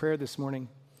in this prayer this morning.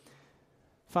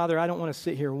 Father, I don't want to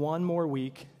sit here one more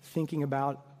week thinking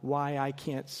about why I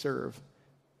can't serve.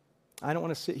 I don't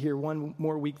want to sit here one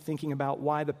more week thinking about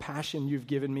why the passion you've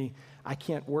given me, I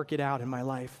can't work it out in my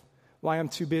life. Why I'm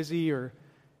too busy or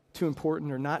too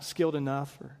important or not skilled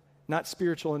enough or not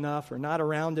spiritual enough or not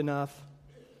around enough.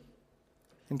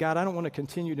 And God, I don't want to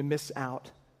continue to miss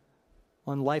out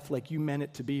on life like you meant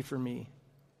it to be for me.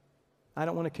 I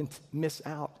don't want to miss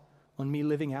out on me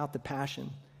living out the passion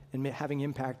and having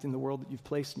impact in the world that you've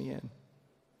placed me in.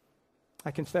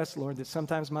 I confess, Lord, that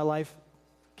sometimes my life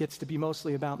gets to be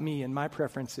mostly about me and my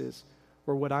preferences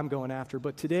or what I'm going after.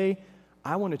 But today,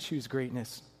 I want to choose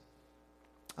greatness.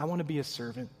 I want to be a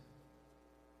servant.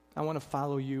 I want to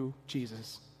follow you,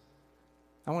 Jesus.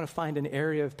 I want to find an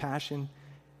area of passion,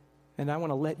 and I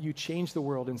want to let you change the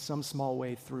world in some small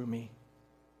way through me.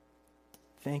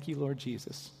 Thank you, Lord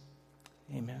Jesus.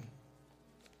 Amen.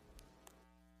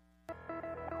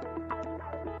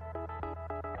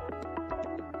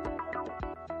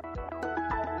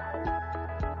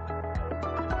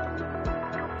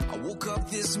 Woke up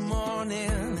this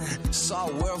morning, saw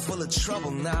a world full of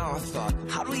trouble now. I thought,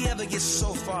 how do we ever get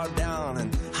so far down?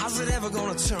 And how's it ever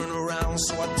gonna turn around?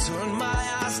 So I turned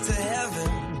my eyes to heaven.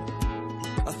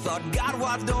 I thought, God,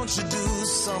 why don't you do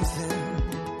something?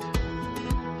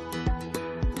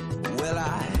 Well,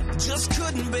 I just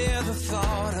couldn't bear the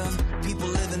thought of people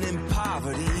living in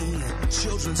poverty,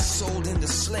 children sold into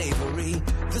slavery.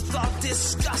 The thought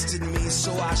disgusted me,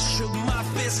 so I shook my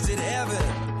fist at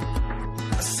heaven.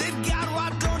 I said, God, why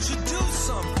don't you do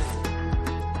something?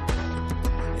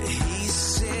 He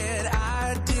said,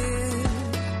 I did.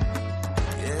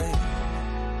 Yeah.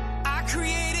 I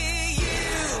created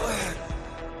you.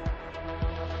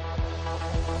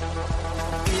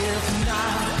 If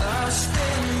not us,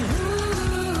 then who?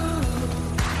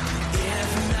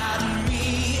 If not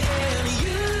me and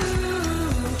you.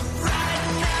 Right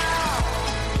now.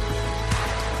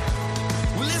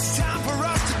 Well, it's time for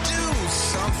us to do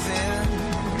something.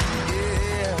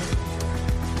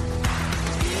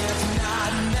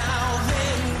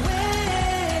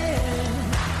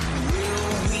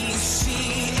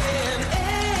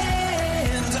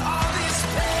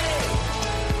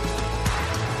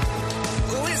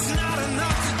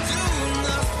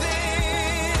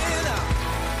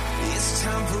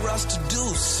 Us to do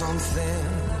something.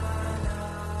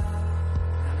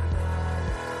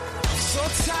 I'm so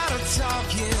tired of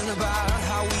talking about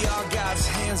how we are God's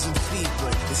hands and feet,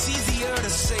 but it's easier to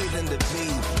say than to be.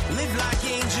 Live like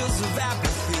angels of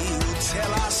apathy. We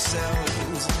tell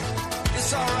ourselves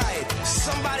it's alright,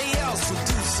 somebody else will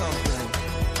do something.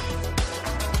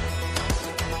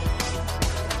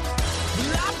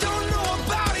 Well, I don't know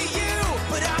about you,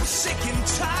 but I'm sick and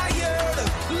tired of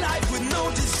life with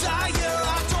no desire.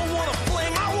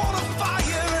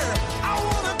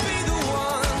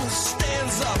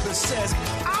 Says,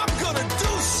 I'm gonna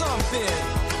do something.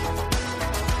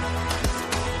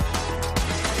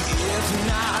 If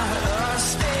not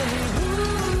us, then who?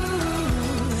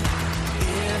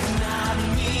 If not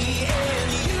me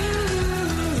and you.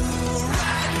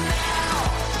 Right now,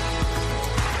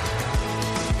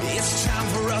 it's time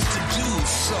for us to do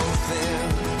something.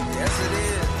 Yes, it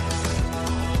is.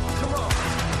 Come on.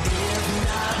 If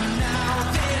not now,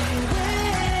 then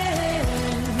when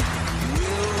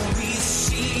will we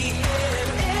see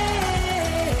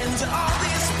all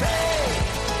this pain?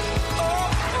 Oh,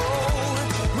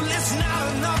 well, it's not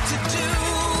enough to do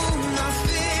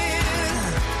nothing.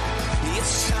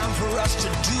 It's time for us to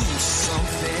do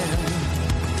something.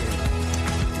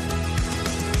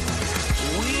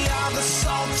 We are the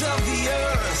salt of the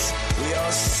earth. We are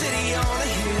a city on a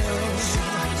hill.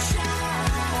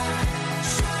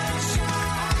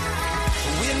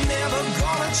 We're never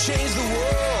gonna change the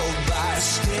world by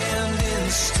standing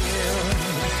still.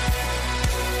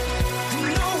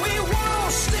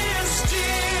 Stand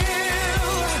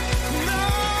still. No.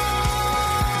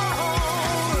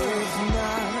 If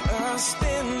not us,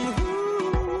 then who?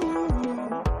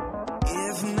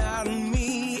 If not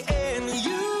me and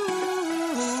you.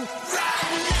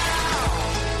 Right now,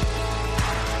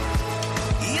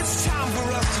 it's time for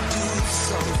us to do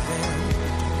something.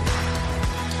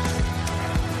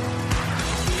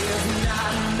 If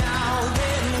not now,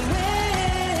 then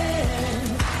when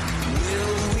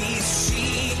will we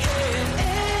see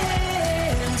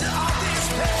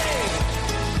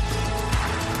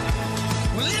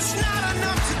it's not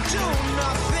enough to do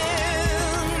nothing.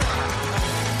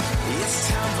 It's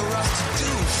time for us to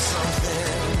do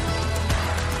something.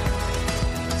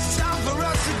 It's time for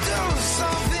us to do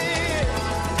something.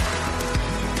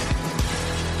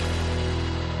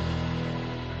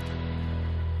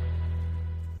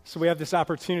 So we have this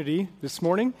opportunity this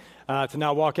morning to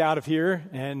now walk out of here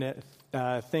and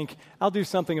think, I'll do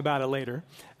something about it later.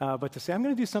 But to say, I'm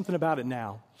going to do something about it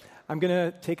now. I'm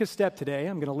going to take a step today.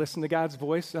 I'm going to listen to God's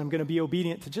voice. And I'm going to be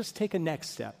obedient to just take a next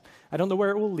step. I don't know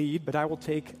where it will lead, but I will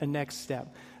take a next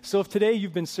step. So if today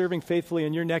you've been serving faithfully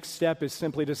and your next step is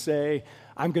simply to say,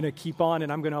 I'm going to keep on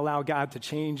and I'm going to allow God to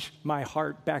change my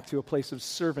heart back to a place of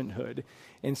servanthood,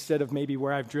 instead of maybe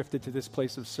where I've drifted to this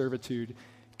place of servitude.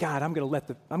 God, I'm going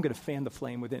to fan the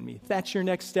flame within me. If that's your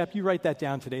next step, you write that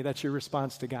down today. That's your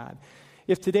response to God.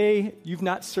 If today you've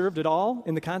not served at all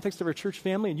in the context of our church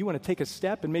family and you want to take a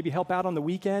step and maybe help out on the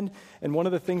weekend, and one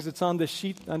of the things that's on this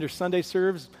sheet under Sunday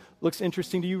Serves looks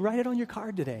interesting to you, write it on your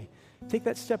card today. Take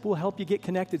that step. We'll help you get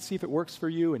connected, see if it works for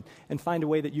you, and find a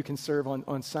way that you can serve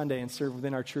on Sunday and serve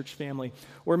within our church family.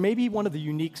 Or maybe one of the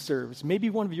unique serves,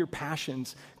 maybe one of your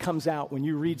passions comes out when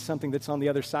you read something that's on the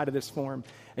other side of this form,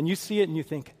 and you see it and you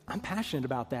think, I'm passionate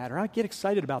about that, or I get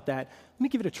excited about that. Let me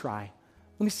give it a try.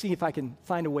 Let me see if I can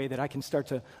find a way that I can start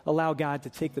to allow God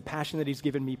to take the passion that he's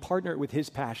given me, partner it with his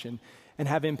passion, and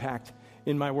have impact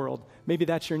in my world. Maybe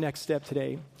that's your next step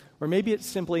today. Or maybe it's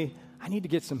simply, I need to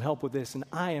get some help with this, and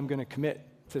I am going to commit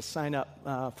to sign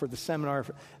up for the seminar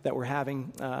that we're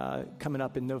having coming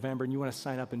up in November, and you want to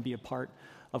sign up and be a part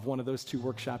of one of those 2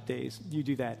 workshop days. You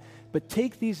do that. But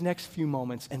take these next few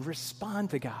moments and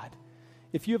respond to God.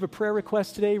 If you have a prayer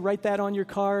request today, write that on your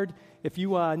card. If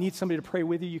you need somebody to pray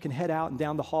with you, you can head out and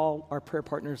down the hall. Our prayer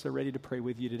partners are ready to pray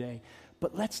with you today.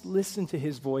 But let's listen to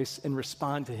his voice and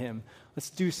respond to him. Let's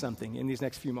do something in these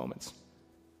next few moments.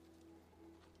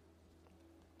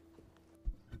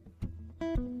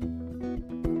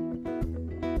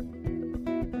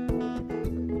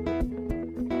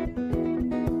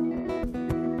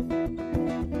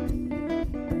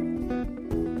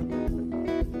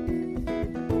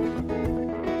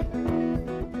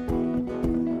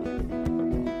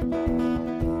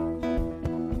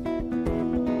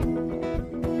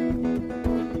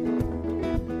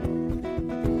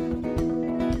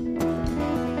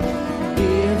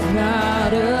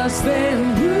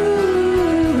 Then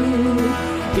who,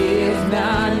 if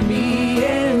not me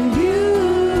and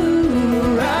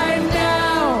you, right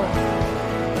now,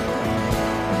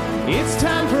 it's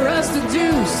time for us to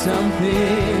do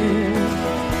something.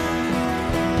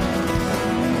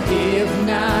 If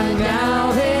not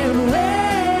now, then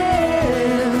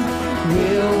when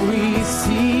will we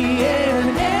see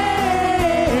an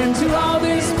end to all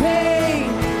this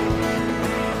pain?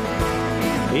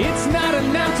 It's not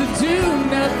enough to do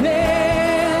nothing.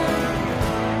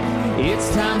 It's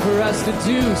time for us to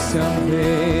do something.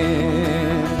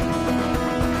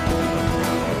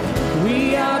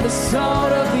 We are the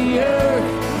salt of the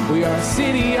earth. We are a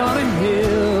city on a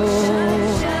hill.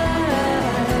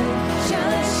 Shine,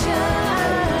 shine,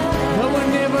 shine. But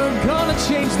we're never gonna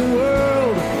change the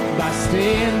world by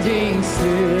standing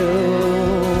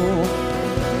still.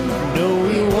 No,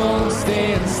 we won't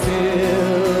stand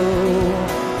still.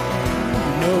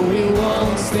 No, we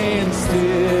won't stand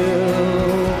still.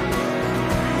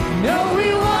 No, we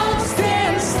won't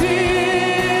stand still.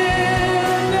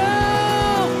 No.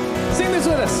 Sing this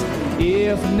with us.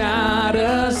 If not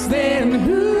us, then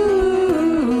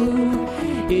who?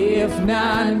 If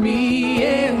not me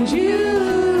and you.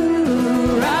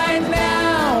 Right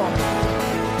now,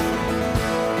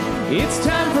 it's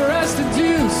time for us to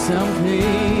do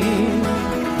something.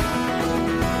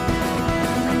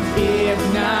 If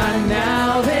not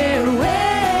now, then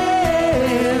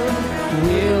when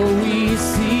will we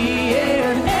see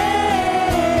an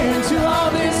end to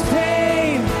all this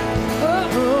pain?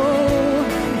 Oh,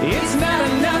 it's not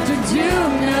enough to do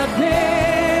nothing.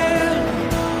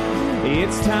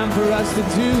 It's time for us to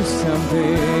do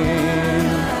something.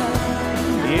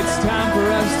 It's time for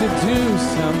us to do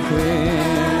something.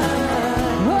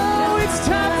 Oh, it's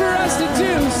time for us to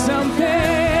do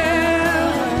something.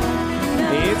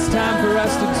 It's time for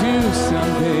us to do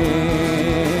something.